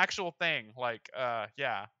like it's an actual thing. Like,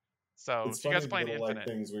 yeah. So It's if you guys funny are the playing little like Infinite,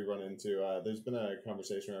 things we run into. There's been a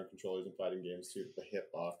conversation around controllers and fighting games too. That the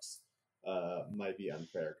hitbox might be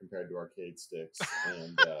unfair compared to arcade sticks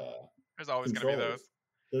and there's always going to be those. controllers.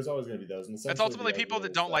 There's always going to be those, and It's essentially ultimately the people argument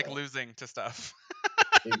that is don't like that losing to stuff.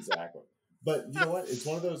 exactly. But you know what? It's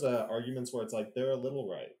one of those arguments where it's like they're a little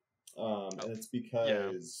right, Oh, and it's yeah,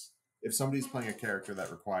 because if somebody's playing a character that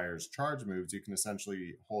requires charge moves, you can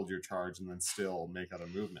essentially hold your charge and then still make other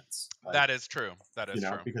movements. Like, that is true. That is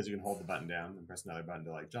true. because you can hold the button down and press another button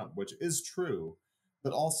to like jump, which is true,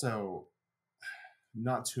 but also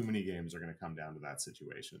not too many games are going to come down to that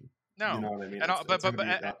situation. You No, know what I mean? and all, It's going to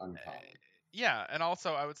be that uncommon. yeah, and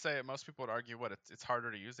also I would say most people would argue it's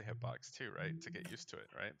harder to use the hitbox too, right? To get used to it,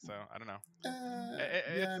 right? So I don't know.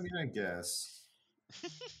 Yeah, It's I mean, I guess.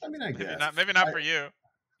 I mean, I maybe guess. not. Maybe not for you.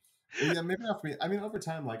 Yeah, maybe not for me. I mean, over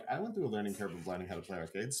time, like I went through a learning curve of learning how to play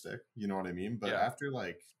arcade stick. You know what I mean? But Yeah, after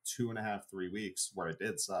like 2.5, 3 weeks, where it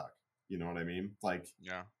did suck. You know what I mean? Like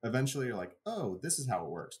yeah, eventually, you're like, oh, this is how it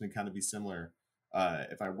works, and it kind of be similar.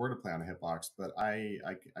 If I were to play on a hitbox, but I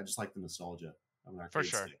just like the nostalgia of an for arcade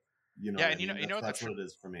sure. stick. You know Yeah, what I and mean? you know what the That's what it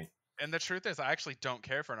is for me. and the truth is, I actually don't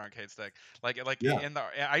care for an arcade stick. Yeah,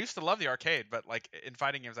 I used to love the arcade, but like in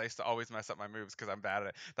fighting games, I used to always mess up my moves because I'm bad at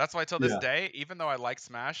it. That's why till this yeah. day, even though I like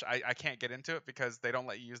Smash, I can't get into it because they don't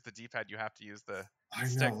let you use the D-pad. You have to use the I know.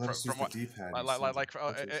 stick Let us use from the what. D-pad. You sons of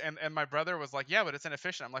bitches. And my brother was like, yeah, but it's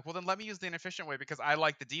inefficient. I'm like, well, then let me use the inefficient way because I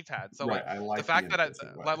like the D-pad. So Right. like I the like the fact that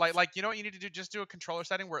inefficient way. you know what you need to do, just do a controller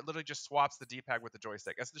setting where it literally just swaps the D-pad with the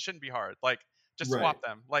joystick. It shouldn't be hard. Like just Right. swap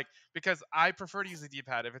them. Like because I prefer to use the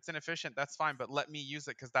D-pad. If it's inefficient, that's fine, but let me use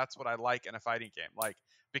it because that's what I like in a fighting game. Like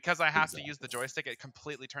because I have to use the Exactly. joystick, it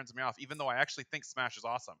completely turns me off. Even though I actually think Smash is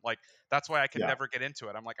awesome. Like that's why I can Yeah. never get into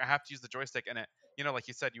it. I'm like I have to use the joystick, and it, you know, like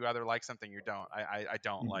you said, you either like something or you don't. I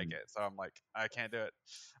don't like Mhm. it, so I'm like I can't do it.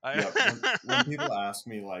 Yep. When people ask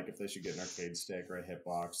me like if they should get an arcade stick or a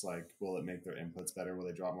hitbox, like will it make their inputs better? Will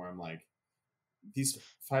they drop more? I'm like, these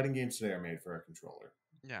fighting games today are made for a controller.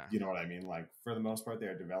 Yeah. You know what I mean? Like for the most part, they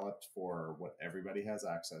are developed for what everybody has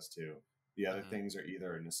access to. The other Hmm. things are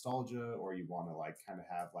either nostalgia or you want to like kind of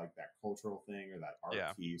have like that cultural thing or that art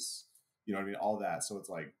Yeah, piece. You know what I mean? All that. So it's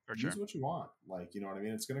like for use sure. what you want. Like, you know what I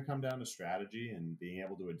mean? It's going to come down to strategy and being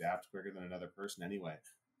able to adapt quicker than another person anyway.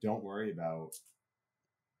 Don't worry about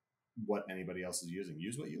what anybody else is using.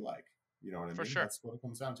 Use what you like. You know what I For mean? sure. That's what it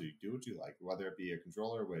comes down to. Do what you like, whether it be a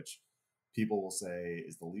controller, which people will say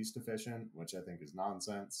is the least efficient, which I think is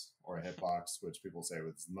nonsense, or a hitbox, which people say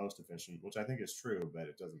is the most efficient, which I think is true, but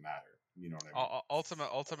it doesn't matter. You know what I mean?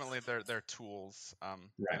 Ultimately, they're tools. You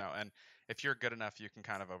Right. know, and if you're good enough, you can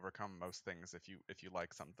kind of overcome most things if you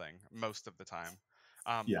like something most of the time.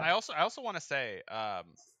 Yeah. I also want to say,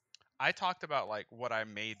 I talked about like what I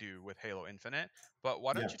may do with Halo Infinite, but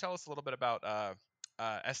why don't Yeah. you tell us a little bit about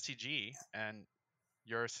STG and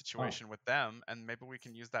your Oh, situation with them, and maybe we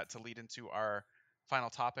can use that to lead into our final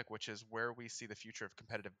topic, which is where we see the future of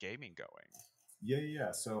competitive gaming going.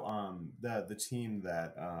 yeah. So the team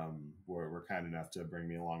that were kind enough to bring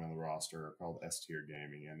me along on the roster are called S Tier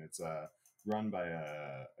Gaming, and it's run by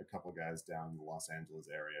a couple guys down in the Los Angeles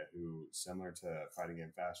area who, similar to Fighting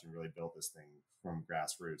Game Fashion, really built this thing from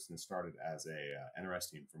grassroots, and it started as a NRS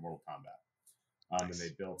team for Mortal Kombat. And they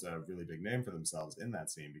Nice. built a really big name for themselves in that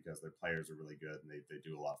scene because their players are really good and they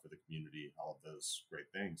do a lot for the community, all of those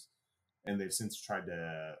great things. And they've since tried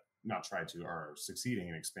to, not tried to, are succeeding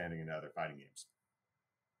in expanding into other fighting games.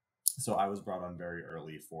 So I was brought on very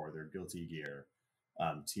early for their Guilty Gear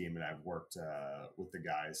team, and I've worked with the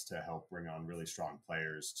guys to help bring on really strong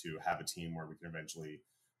players to have a team where we can eventually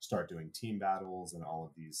start doing team battles and all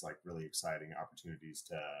of these like really exciting opportunities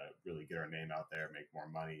to really get our name out there, make more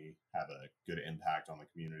money, have a good impact on the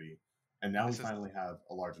community. And And now we this is finally have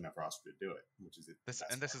a large enough roster to do it, which is the this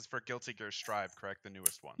best and this part. is for Guilty Gear Strive, correct? The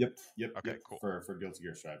newest one. Yep. Okay, cool. For Guilty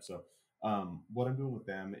Gear Strive. So, what I'm doing with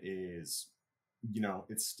them is,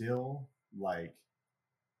 it's still like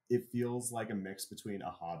it feels like a mix between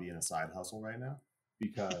a hobby and a side hustle right now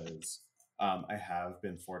because I have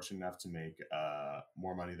been fortunate enough to make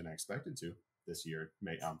more money than I expected to this year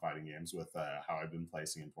on fighting games with how I've been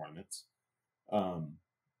placing in tournaments.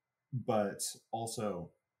 But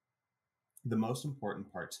also, the most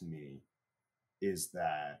important part to me is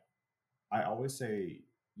that I always say,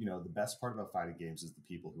 the best part about fighting games is the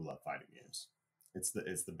people who love fighting games. It's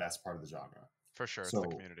the best part of the genre. For sure, it's the So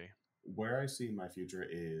community. where I see my future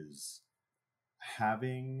is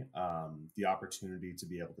having the opportunity to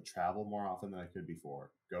be able to travel more often than I could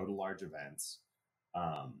before, go to large events,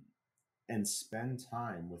 um, and spend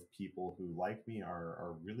time with people who, like me,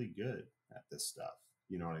 are really good at this stuff.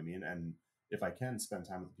 You know what I mean? And if I can spend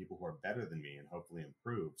time with people who are better than me and hopefully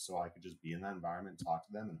improve, so I could just be in that environment, talk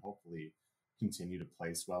to them, and hopefully continue to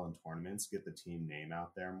place well in tournaments, get the team name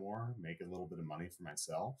out there more, make a little bit of money for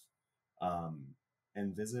myself, um,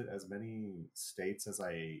 and visit as many states as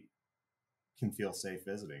I can feel safe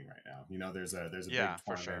visiting right now. There's a big Yeah,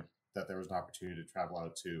 for tournament sure. that there was an opportunity to travel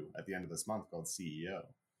out to at the end of this month called CEO,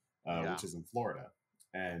 Yeah. which is in Florida.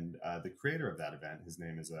 And the creator of that event, his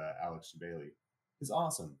name is Alex Bailey, is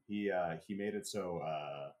awesome. He made it so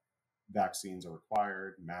vaccines are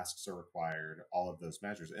required, masks are required, all of those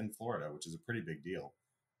measures in Florida, which is a pretty big deal.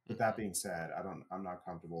 But that Hmm. being said, I'm not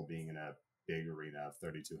comfortable being in a big arena of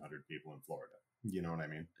 3,200 people in Florida. You know what I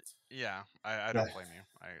mean? Yeah, I That don't blame you.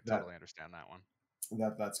 I that totally understand that one.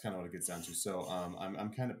 that's kind of what it gets down to. So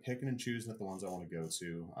I'm kind of picking and choosing at the ones I want to go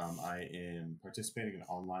to. I am participating in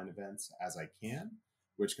online events as I can,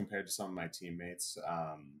 which compared to some of my teammates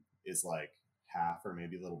is like half or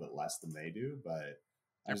maybe a little bit less than they do. But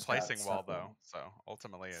I You're just got placing well stuck though, along. so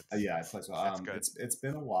ultimately it's Yeah, I play well. it's good. It's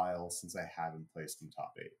been a while since I haven't placed in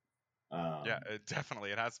top eight. Yeah, Um,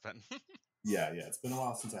 it has been. yeah, it's been a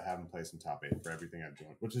while since I haven't placed in top eight for everything I've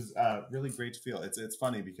joined, which is really great to feel. It's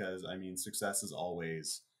funny because I mean success is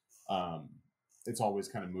always um, it's always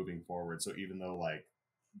kind of moving forward. So even though like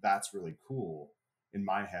that's really cool, in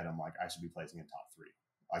my head I'm like I should be placing in top three,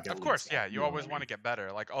 like Of at course, least, yeah, you you know what always I want mean? to get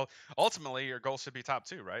better. Like ultimately your goal should be top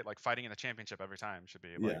 2, right? Like fighting in the championship every time should be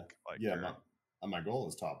Yeah, like yeah. your My goal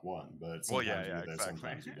is top one, but well, yeah, sometimes you yeah, get there, exactly.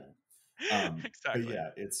 sometimes you don't. But Exactly. yeah,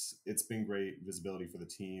 it's been great visibility for the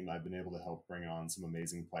team. I've been able to help bring on some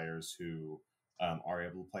amazing players who are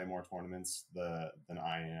able to play more tournaments than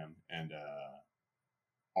I am, and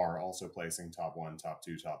are also placing top one, top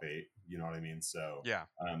two, top eight. You know what I mean? So Yeah.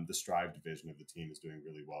 the Strive division of the team is doing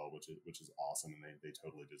really well, which is awesome, and they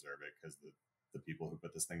totally deserve it because the people who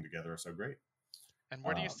put this thing together are so great. And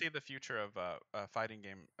where do you Um, see the future of fighting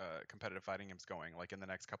game, competitive fighting games going? Like in the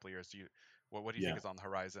next couple of years, what do you think yeah. is on the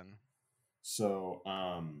horizon? So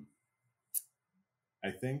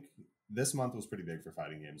I think this month was pretty big for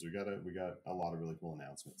fighting games. We got a lot of really cool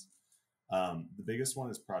announcements. The biggest one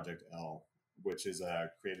is Project L, which is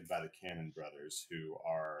created by the Cannon brothers, who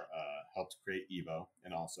are helped create Evo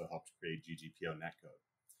and also helped create GGPO netcode.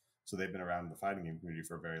 So they've been around in the fighting game community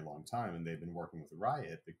for a very long time, and they've been working with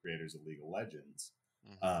Riot, the creators of League of Legends,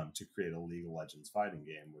 Hmm. to create a League of Legends fighting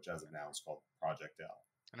game, which as of now is called Project L.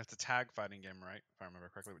 And it's a tag fighting game, right? If I remember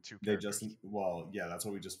correctly, with 2 They just characters. well, yeah, that's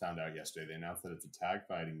what we just found out yesterday. They announced that it's a tag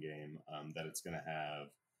fighting game, that it's going to have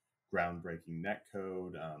groundbreaking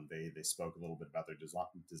netcode. They spoke a little bit about their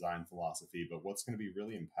design philosophy, but what's going to be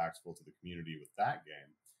really impactful to the community with that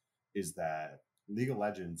game is that League of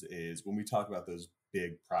Legends is, when we talk about those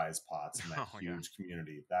big prize pots and that Oh yeah, huge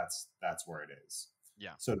community, that's where it is.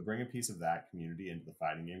 yeah, So to bring a piece of that community into the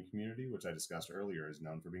fighting game community, which I discussed earlier, is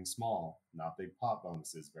known for being small, not big pot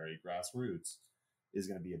bonuses, very grassroots, is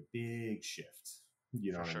going to be a big shift.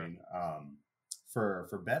 You know for what I sure. mean?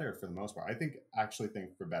 For better for the most part. Actually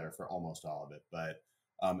think for better for almost all of it. But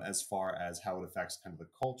as far as how it affects kind of the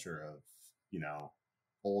culture of you know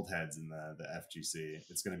old heads in the FGC,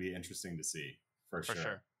 it's going to be interesting to see for For sure.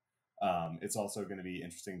 sure. It's also going to be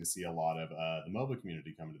interesting to see a lot of the mobile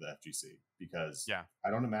community come to the FGC because Yeah, I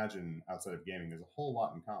don't imagine outside of gaming there's a whole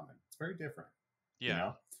lot in common. It's very different, you yeah,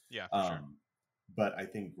 know. yeah, for sure. Um, but I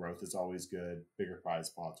think growth is always good. Bigger prize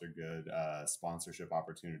pots are good. Sponsorship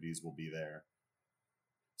opportunities will be there.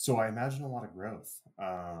 So I imagine a lot of growth.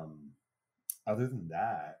 Other than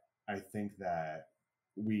that, I think that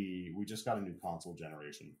we just got a new console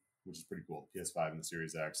generation, which is pretty cool. PS5 and the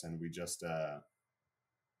Series X, and we just there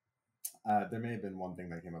may have been one thing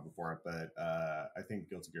that came up before it, but I think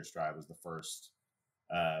Guilty Gear Strive was the first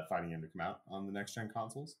fighting game to come out on the next gen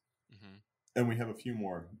consoles, Hmm. and we have a few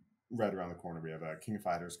more right around the corner. We have King of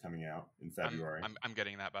Fighters coming out in February. I'm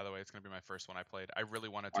getting that, by the way. It's gonna be my first one I played. I really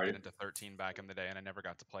wanted to All get right, into 13 back in the day, and I never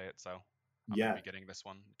got to play it, so I'm gonna yeah, be getting this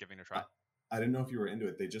one, giving it a I, try. I didn't know if you were into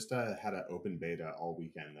it. They just had an open beta all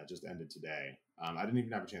weekend that just ended today. I didn't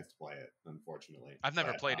even have a chance to play it, unfortunately. I've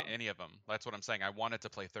never But played any of them. That's what I'm saying. I wanted to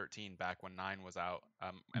play 13 back when 9 was out.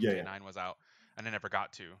 yeah, yeah. MK9 was out. and I never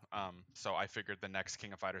got to. So I figured the next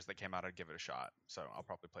King of Fighters that came out, I'd give it a shot. So I'll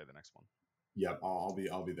probably play the next one. Yep, I'll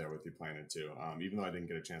be there with you playing it too. Even though I didn't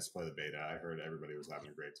get a chance to play the beta, I heard everybody was having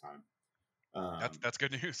a great time. That's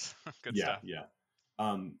good news. Good Yeah, stuff. yeah.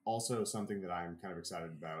 Also, something that I'm kind of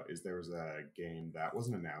excited about is there was a game that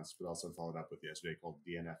wasn't announced, but also followed up with yesterday called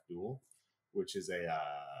DNF Duel, which is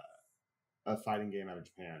a fighting game out of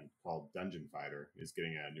Japan called Dungeon Fighter is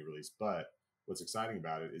getting a new release. But what's exciting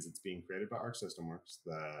about it is it's being created by Arc System Works,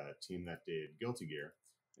 the team that did Guilty Gear,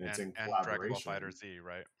 and it's in And Dragon Ball collaboration. Fighter Z,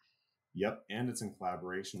 right? Yep, and it's in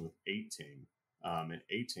collaboration with 18. And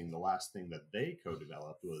 18, the last thing that they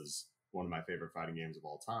co-developed was one of my favorite fighting games of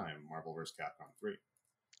all time, Marvel vs. Capcom 3.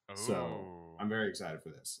 So Oh. I'm very excited for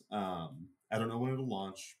this. I don't know when it'll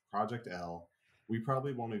launch. Project L. We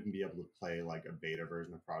probably won't even be able to play like a beta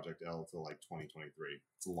version of Project L till like 2023.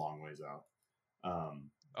 It's a long ways out.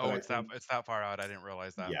 But Oh, I think, it's that far out. I didn't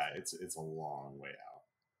realize that. yeah, it's a long way out.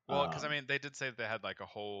 Well, because I mean, they did say they had like a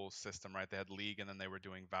whole system, right? They had League, and then they were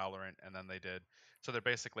doing Valorant, and then they did. So they're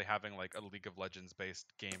basically having like a League of Legends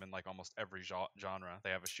based game in like almost every genre. They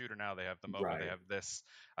have a shooter now. They have the MOBA. They Right. have this.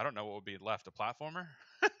 I don't know what would be left. A platformer.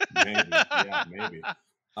 Maybe. Yeah, maybe.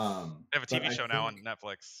 They have a But TV I show now think on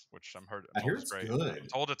Netflix, which I'm I hear told is it's great. I'm good.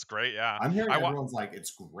 told it's great. Yeah, I'm hearing I wa- everyone's like,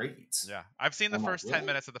 it's great. Yeah, I've seen the I'm like, first 10 really?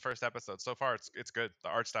 minutes of the first episode. So far, it's good. The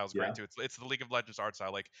art style is great Yeah. too. It's the League of Legends art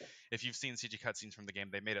style. Like if you've seen CG cutscenes from the game,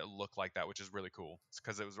 they made it look like that, which is really cool. It's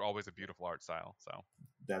because it was always a beautiful art style. So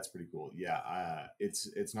That's pretty cool. Yeah,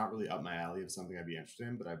 it's not really up my alley of something I'd be interested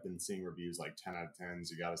in, but I've been seeing reviews like 10 out of 10s.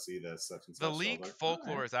 You got to see this, such and the such. So I was League like, all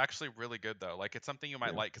right. folklore is actually really good though. Like it's something you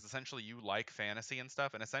might Yeah. like because essentially you like fantasy and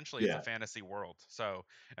stuff, and essentially it's a Yeah. fantasy world. So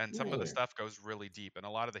and some of the Really? stuff goes really deep, and a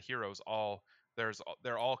lot of the heroes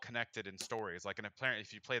they're all connected in stories. Like apparently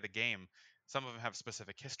if you play the game, some of them have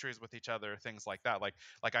specific histories with each other, things like that. Like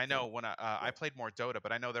I know when I played more Dota,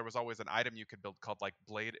 but I know there was always an item you could build called like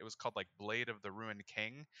Blade. It was called like Blade of the Ruined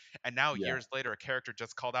King, and now Yeah. years later, a character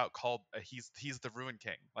just called he's the Ruined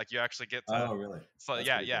King. Like you actually get to. Oh, really? So That's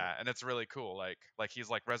yeah, pretty cool. yeah, and it's really cool. Like he's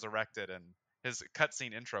like resurrected, and his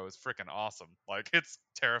cutscene intro is freaking awesome. Like it's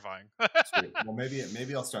terrifying. Sweet. Well,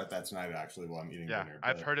 maybe I'll start that tonight actually while I'm eating Yeah, dinner.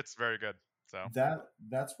 I've But heard it's very good. So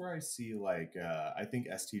that's where I see like I think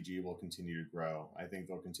STG will continue to grow. I think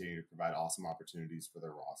they'll continue to provide awesome opportunities for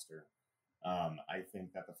their roster. I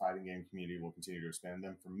think that the fighting game community will continue to expand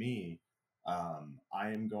them. For me, I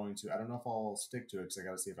am going to. I don't know if I'll stick to it because I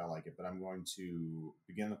got to see if I like it. But I'm going to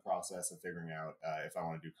begin the process of figuring out if I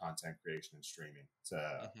want to do content creation and streaming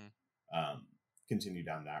to hmm um, continue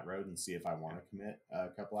down that road and see if I want to commit a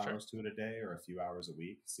couple sure. hours to it a day or a few hours a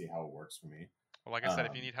week. See how it works for me. Well, like I said,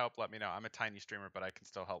 if you Um, need help, let me know. I'm a tiny streamer, but I can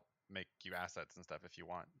still help make you assets and stuff if you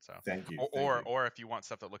want. So, Thank you, thank you. or if you want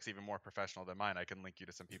stuff that looks even more professional than mine, I can link you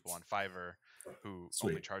to some people on Fiverr who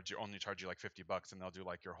Sweet. only charge you like $50, and they'll do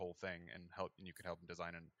like your whole thing and help, and you can help them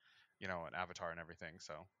design an avatar and everything.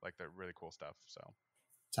 So, like they're really cool stuff. So,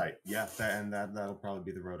 Tight. Yeah, that'll probably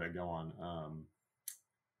be the road I go on.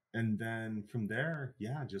 And then from there,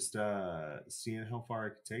 yeah, just seeing how far I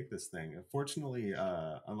could take this thing. Fortunately,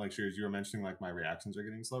 unlike Shears, you were mentioning like my reactions are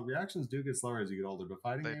getting slow. Reactions do get slower as you get older, but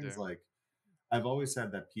fighting they games, do. like I've always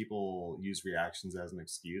said that people use reactions as an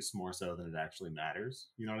excuse more so than it actually matters.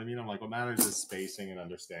 You know what I mean? I'm like, what matters is spacing and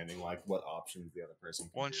understanding like what options the other person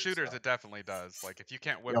can Well, in do. shooters, So, it definitely does. Like, if you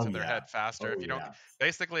can't whip oh to their yeah, head faster, if oh you don't, yeah,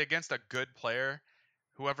 basically against a good player,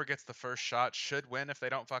 whoever gets the first shot should win if they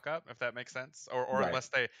don't fuck up, if that makes sense. Or right, unless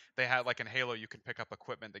they have like in Halo, you can pick up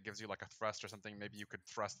equipment that gives you like a thrust or something. Maybe you could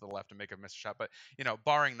thrust to the left and make a missed shot. But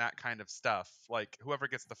barring that kind of stuff, like whoever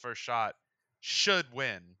gets the first shot should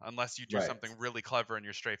win unless you do right. something really clever in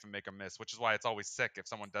your strafe and make a miss, which is why it's always sick if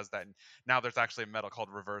someone does that. And now there's actually a medal called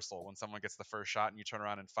reversal. When someone gets the first shot and you turn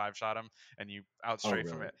around and five shot them and you Oh outstrafe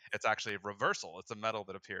from really? it, it's actually a reversal. It's a medal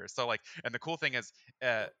that appears. So like, and the cool thing is,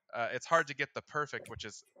 it's hard to get the perfect, which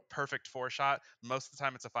is perfect four shot. Most of the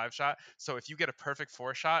time, it's a five shot. So if you get a perfect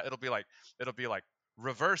four shot, it'll be like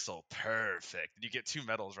reversal perfect. You get two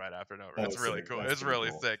medals right after and over. Oh It's really sick. cool. That's It's pretty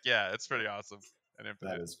really cool. sick. Yeah, it's pretty awesome and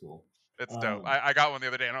That infinite. is cool. It's dope. Um, I got one the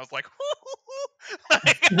other day and I was like,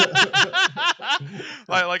 like,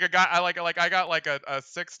 like a guy. I I got like a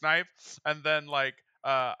six snipe, and then like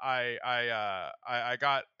I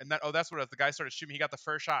got, and that's what it was. The guy started shooting me. He got the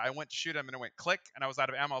first shot. I went to shoot him and it went click, and I was out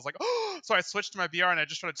of ammo. I was like, oh! So I switched to my BR and I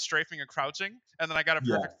just started strafing and crouching, and then I got a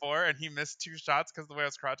yeah, perfect four, and he missed two shots because the way I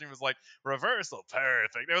was crouching was like reversal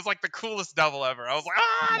perfect. It was like the coolest double ever. I was like,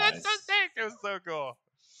 that's so nice. sick. It was so cool.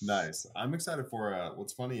 Nice. I'm excited for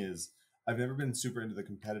what's funny is I've never been super into the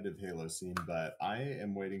competitive Halo scene, but I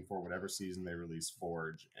am waiting for whatever season they release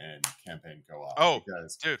Forge and campaign co-op Oh,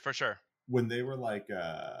 because dude, for sure. when they were like,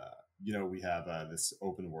 we have this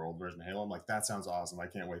open world version of Halo. I'm like, that sounds awesome. I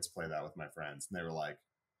can't wait to play that with my friends. And they were like,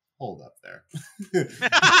 hold up there.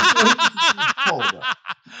 Hold up.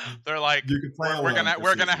 They're like, You can play we're alone gonna for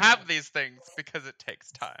we're gonna season one. have these things because it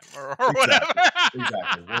takes time or whatever. Exactly.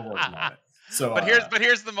 Exactly. We're working on it. So But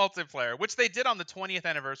here's the multiplayer, which they did on the 20th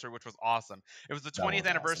anniversary, which was awesome. It was the that 20th was awesome.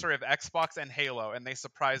 anniversary of Xbox and Halo, and they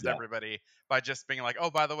surprised Yeah, everybody by just being like, "Oh,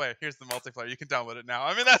 by the way, here's the multiplayer. You can download it now."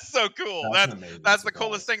 I mean, that's so cool. that's an amazing That's the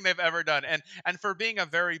coolest surprise. thing they've ever done. And for being a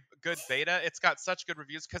very good beta, it's got such good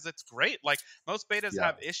reviews because it's great. Like most betas Yeah,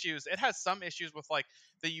 have issues. It has some issues with like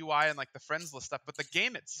the UI and like the friends list stuff, but the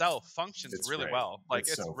game itself functions it's really great. well. Like It's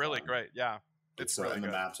it's so really fun. great. Yeah, It's it's so, really and the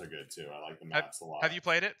good. maps are good too. I like the Have, maps a lot. have you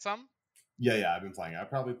played it some? Yeah, yeah, I've been playing it. I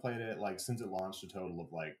probably played it like since it launched a total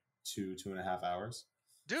of like 2.5 hours.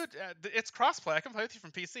 Dude, it's crossplay. I can play with you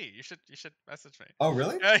from PC. You should message me. Oh,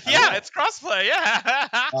 really? I Yeah, will. it's crossplay. Yeah.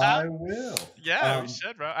 I will. Yeah, we Um,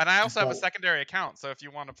 should, bro. And I also have a but secondary account, so if you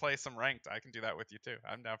want to play some ranked, I can do that with you too.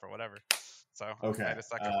 I'm down for whatever. So I've okay. made a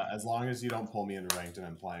second one. As long as you don't pull me into ranked and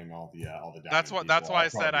I'm playing all the That's diamond what. That's people, why I I'll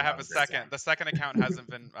said I probably have have a a great second. time. The second account hasn't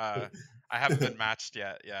been. I haven't been matched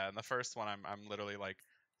yet. Yeah, and the first one, I'm literally like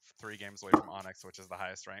 3 games away from Onyx, which is the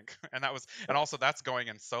highest rank, and that was, and also that's going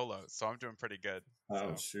in solos, so I'm doing pretty good. Oh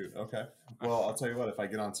So shoot. Okay. Well, I'll tell you what. If I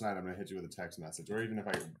get on tonight, I'm gonna hit you with a text message, or even if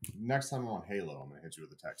I next time I'm on Halo, I'm gonna hit you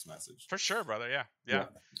with a text message. for sure, brother. Yeah, Yeah. yeah.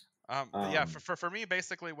 But yeah, Um. for me,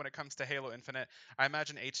 basically, when it comes to Halo Infinite, I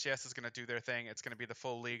imagine HCS is going to do their thing. It's going to be the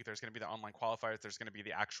full league. There's going to be the online qualifiers. There's going to be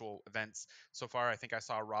the actual events. So far, I think I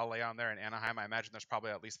saw Raleigh on there in Anaheim. I imagine there's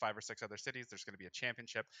probably at least 5 or 6 other cities. There's going to be a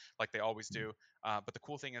championship like they always do. But the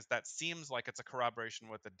cool thing is that seems like it's a corroboration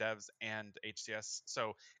with the devs and HCS.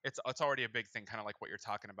 So it's already a big thing, kind of like what you're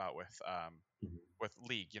talking about Mhm. with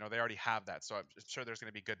League. You know, they already have that, so I'm sure there's going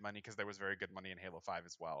to be good money because there was very good money in Halo 5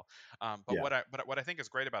 as well. But Yeah. what I think is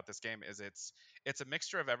great about this game is it's a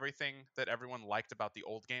mixture of everything that everyone liked about the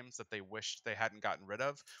old games that they wished they hadn't gotten rid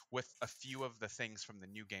of, with a few of the things from the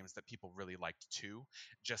new games that people really liked too,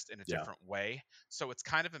 just in a Yeah. different way. So it's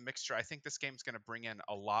kind of a mixture. I think this game's going to bring in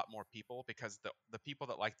a lot more people because the people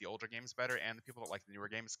that like the older games better and the people that like the newer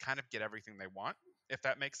games kind of get everything they want, if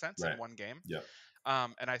that makes sense, in Right. one game. Yep.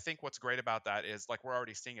 And I think what's great about that is like we're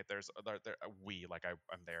already seeing it. We like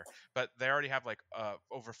I'm there, but they already have like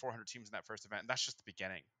over 400 teams in that first event, and that's just the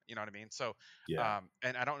beginning. You know what I mean? So, Yeah.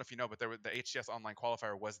 and I don't know if you know, but the HGS online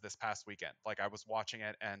qualifier was this past weekend. Like I was watching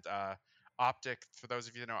it, and Optic, for those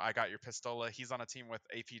of you that know, I got your Pistola. He's on a team with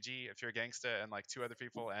APG, if you're a gangsta, and like 2 other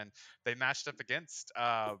people, and they matched up against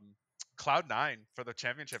Cloud9 for the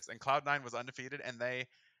championships, and Cloud9 was undefeated, and they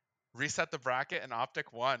reset the bracket and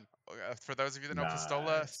Optic won. For those of you that know Nice.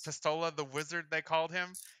 Pistola, the wizard they called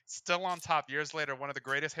him, still on top years later, one of the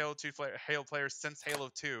greatest Halo players since Halo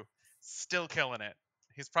 2, still killing it.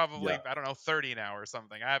 He's probably, Yep. I don't know, 30 now or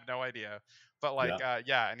something. I have no idea. But like, Yep.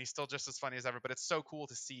 yeah, and he's still just as funny as ever. But it's so cool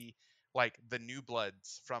to see like the new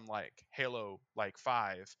bloods from like Halo like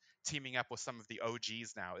 5 teaming up with some of the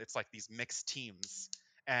OGs now. It's like these mixed teams.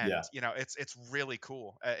 And Yeah. you know it's really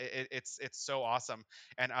cool. It's so awesome.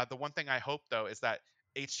 And the one thing I hope though is that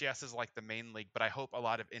HGS is like the main league, but I hope a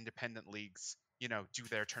lot of independent leagues, you know, do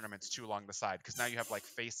their tournaments too along the side, because now you have like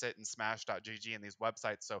Faceit and Smash.gg and these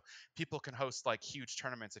websites, so people can host like huge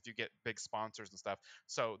tournaments if you get big sponsors and stuff.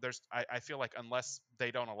 So I feel like unless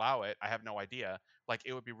they don't allow it, I have no idea. Like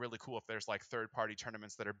it would be really cool if there's like third party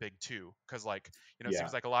tournaments that are big too, because like you know it Yeah.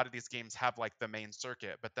 seems like a lot of these games have like the main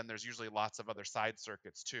circuit, but then there's usually lots of other side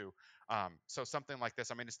circuits too. So something like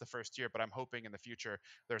this, I mean, it's the first year, but I'm hoping in the future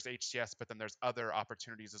there's HCS, but then there's other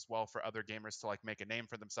opportunities as well for other gamers to like make a name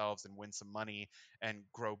for themselves and win some money and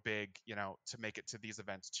grow big, you know, to make it to these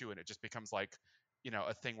events too. And it just becomes like, you know,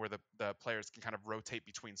 a thing where the players can kind of rotate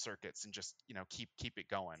between circuits and just, you know, keep it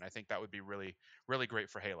going. I think that would be really, really great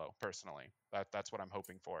for Halo personally. That's what I'm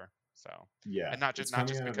hoping for. So, Yeah. and not just It's not coming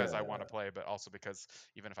just out of because I want a to play, but also because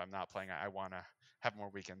even if I'm not playing, I want to have more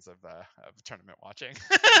weekends of tournament watching.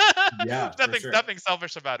 yeah, for nothing sure. nothing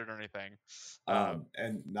selfish about it or anything.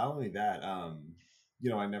 And not only that,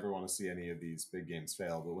 I never want to see any of these big games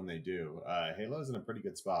fail, but when they do, Halo's in a pretty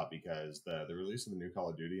good spot because the release of the new Call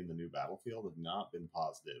of Duty and the new Battlefield have not been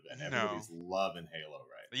positive, and No. everybody's loving Halo right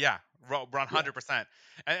Yeah, now. 100%.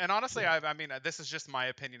 And honestly, Yeah. I mean, this is just my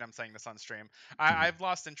opinion. I'm saying this on stream. Yeah. I've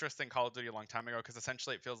lost interest in Call of Duty a long time ago because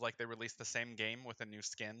essentially it feels like they released the same game with a new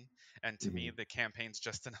skin. And to Hmm. me, the campaign's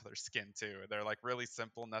just another skin too. They're like really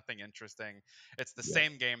simple, nothing interesting. It's the Yeah.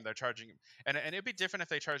 same game. They're charging, and it'd be different if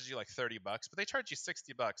they charged you like $30, but they charge you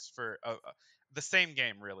 $60 for the same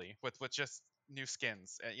game really with just new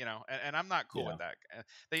skins, you know, and I'm not cool Yeah. with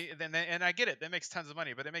that. And I get it, that makes tons of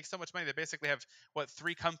money, but it makes so much money. They basically have what,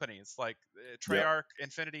 3 companies, like Yep. Treyarch,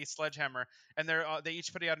 Infinity, Sledgehammer, and they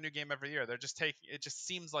each put out a new game every year. They're just taking, it just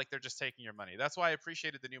seems like they're just taking your money. That's why I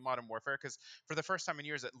appreciated the new Modern Warfare, because for the first time in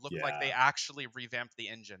years, it looked like they Yeah. actually revamped the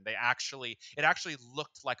engine. It actually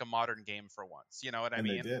looked like a modern game for once. You know what I And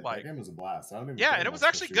they mean? did. That Like, game was a blast. I don't even yeah, play and it was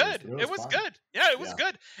multiple actually shooters, good. but it It was was fun. good. Yeah, it was Yeah.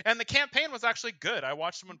 good. And the campaign was actually good. I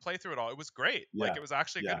watched someone play through it all. It was great. Like, Yeah. it was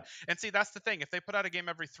actually good. Yeah. And see, that's the thing. If they put out a game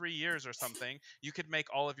every 3 years or something, you could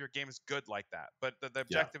make all of your games good like that. But the Yeah.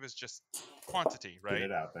 objective is just quantity, Get right?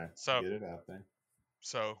 it out there. So, Get it out there.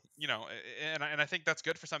 you know, and I think that's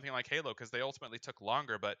good for something like Halo, because they ultimately took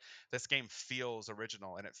longer, but this game feels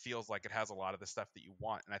original and it feels like it has a lot of the stuff that you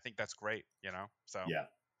want, and I think that's great, you know. So Yeah.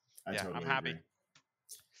 I yeah, I'm totally happy. agree.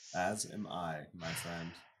 As am I, my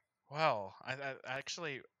friend. Well, I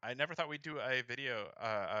actually, I never thought we'd do a video,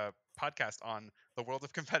 a podcast on the world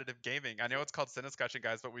of competitive gaming. I know it's called Cinescussion,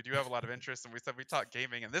 guys, but we do have a lot of interest, and we said we talk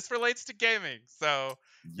gaming, and this relates to gaming. So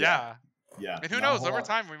Yeah. yeah, Yeah. and who Not a knows? whole Over lot.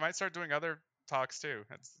 time, we might start doing other talks too.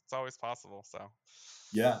 It's always possible. So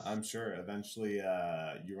Yeah, I'm sure eventually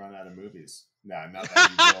you run out of movies. No, not that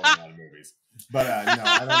you will run out of movies. But no,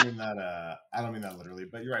 I don't mean that. I don't mean that literally.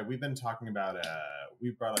 But you're right. We've been talking about.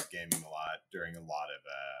 We brought up gaming a lot during a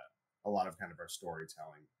lot of kind of our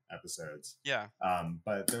storytelling episodes. yeah.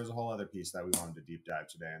 But there was a whole other piece that we wanted to deep dive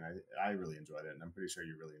today, and I really enjoyed it, and I'm pretty sure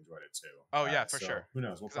you really enjoyed it too. Oh yeah, for So sure. who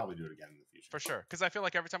knows? We'll 'Cause probably do it again in the future. For sure, because I feel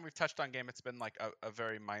like every time we've touched on game, it's been like a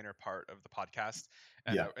very minor part of the podcast,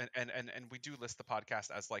 and, Yeah. and we do list the podcast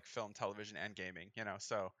as like film, television, and gaming, you know.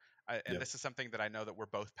 So, and Yep. this is something that I know that we're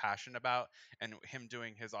both passionate about, and him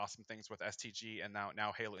doing his awesome things with STG, and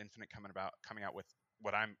now Halo Infinite coming out with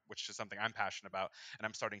which is something I'm passionate about, and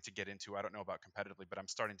I'm starting to get into. I don't know about competitively, but I'm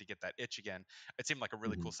starting to get that itch again. It seemed like a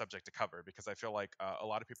really cool subject to cover, because I feel like a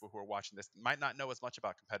lot of people who are watching this might not know as much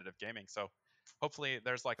about competitive gaming. So hopefully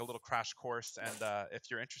there's like a little crash course, and if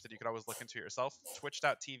you're interested, you could always look into it yourself.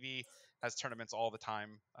 Twitch.tv has tournaments all the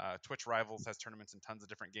time. Twitch Rivals has tournaments in tons of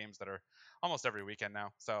different games that are almost every weekend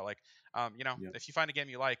now. So like, you know, Yep. if you find a game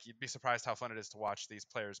you like, you'd be surprised how fun it is to watch these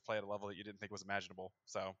players play at a level that you didn't think was imaginable.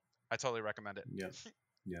 So I totally recommend it. Yep.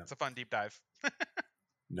 Yeah. It's a fun deep dive.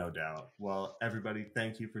 No doubt. Well, everybody,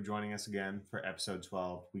 thank you for joining us again for episode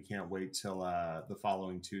 12. We can't wait till the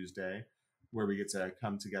following Tuesday, where we get to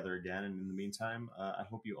come together again. And in the meantime, I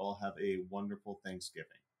hope you all have a wonderful Thanksgiving.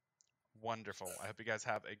 Wonderful. I hope you guys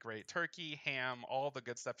have a great turkey, ham, all the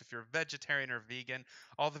good stuff. If you're vegetarian or vegan,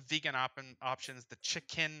 all the vegan options, the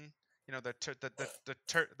chicken, you know, the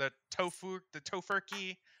tofu, the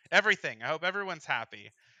tofurkey, everything. I hope everyone's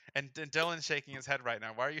happy. And Dylan's shaking his head right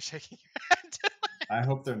now. Why are you shaking your head, I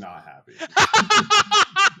hope they're not happy.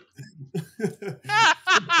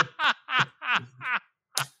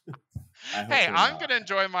 Hey, I'm gonna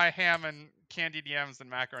enjoy my ham and candied yams and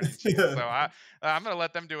macaroni and cheese. So I'm gonna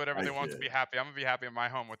let them do whatever they want to be happy. I'm gonna be happy in my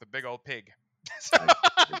home with a big old pig.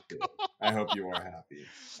 I hope you are happy.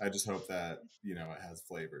 I just hope that, you know, it has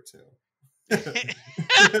flavor too.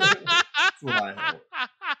 That's what I hope.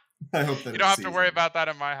 I hope that you don't have to worry about that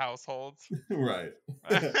in my household. Right.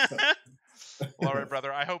 Well, all right,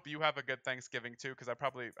 brother. I hope you have a good Thanksgiving too, because I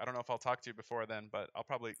don't know if I'll talk to you before then, but I'll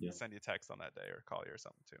probably send you a text on that day or call you or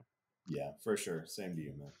something too. Yeah, for sure. Same to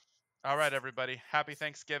you, man. All right, everybody. Happy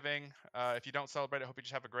Thanksgiving. If you don't celebrate, I hope you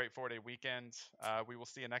just have a great 4-day weekend. We will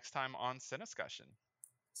see you next time on Cinescussion.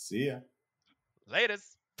 See ya.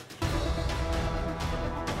 Laters.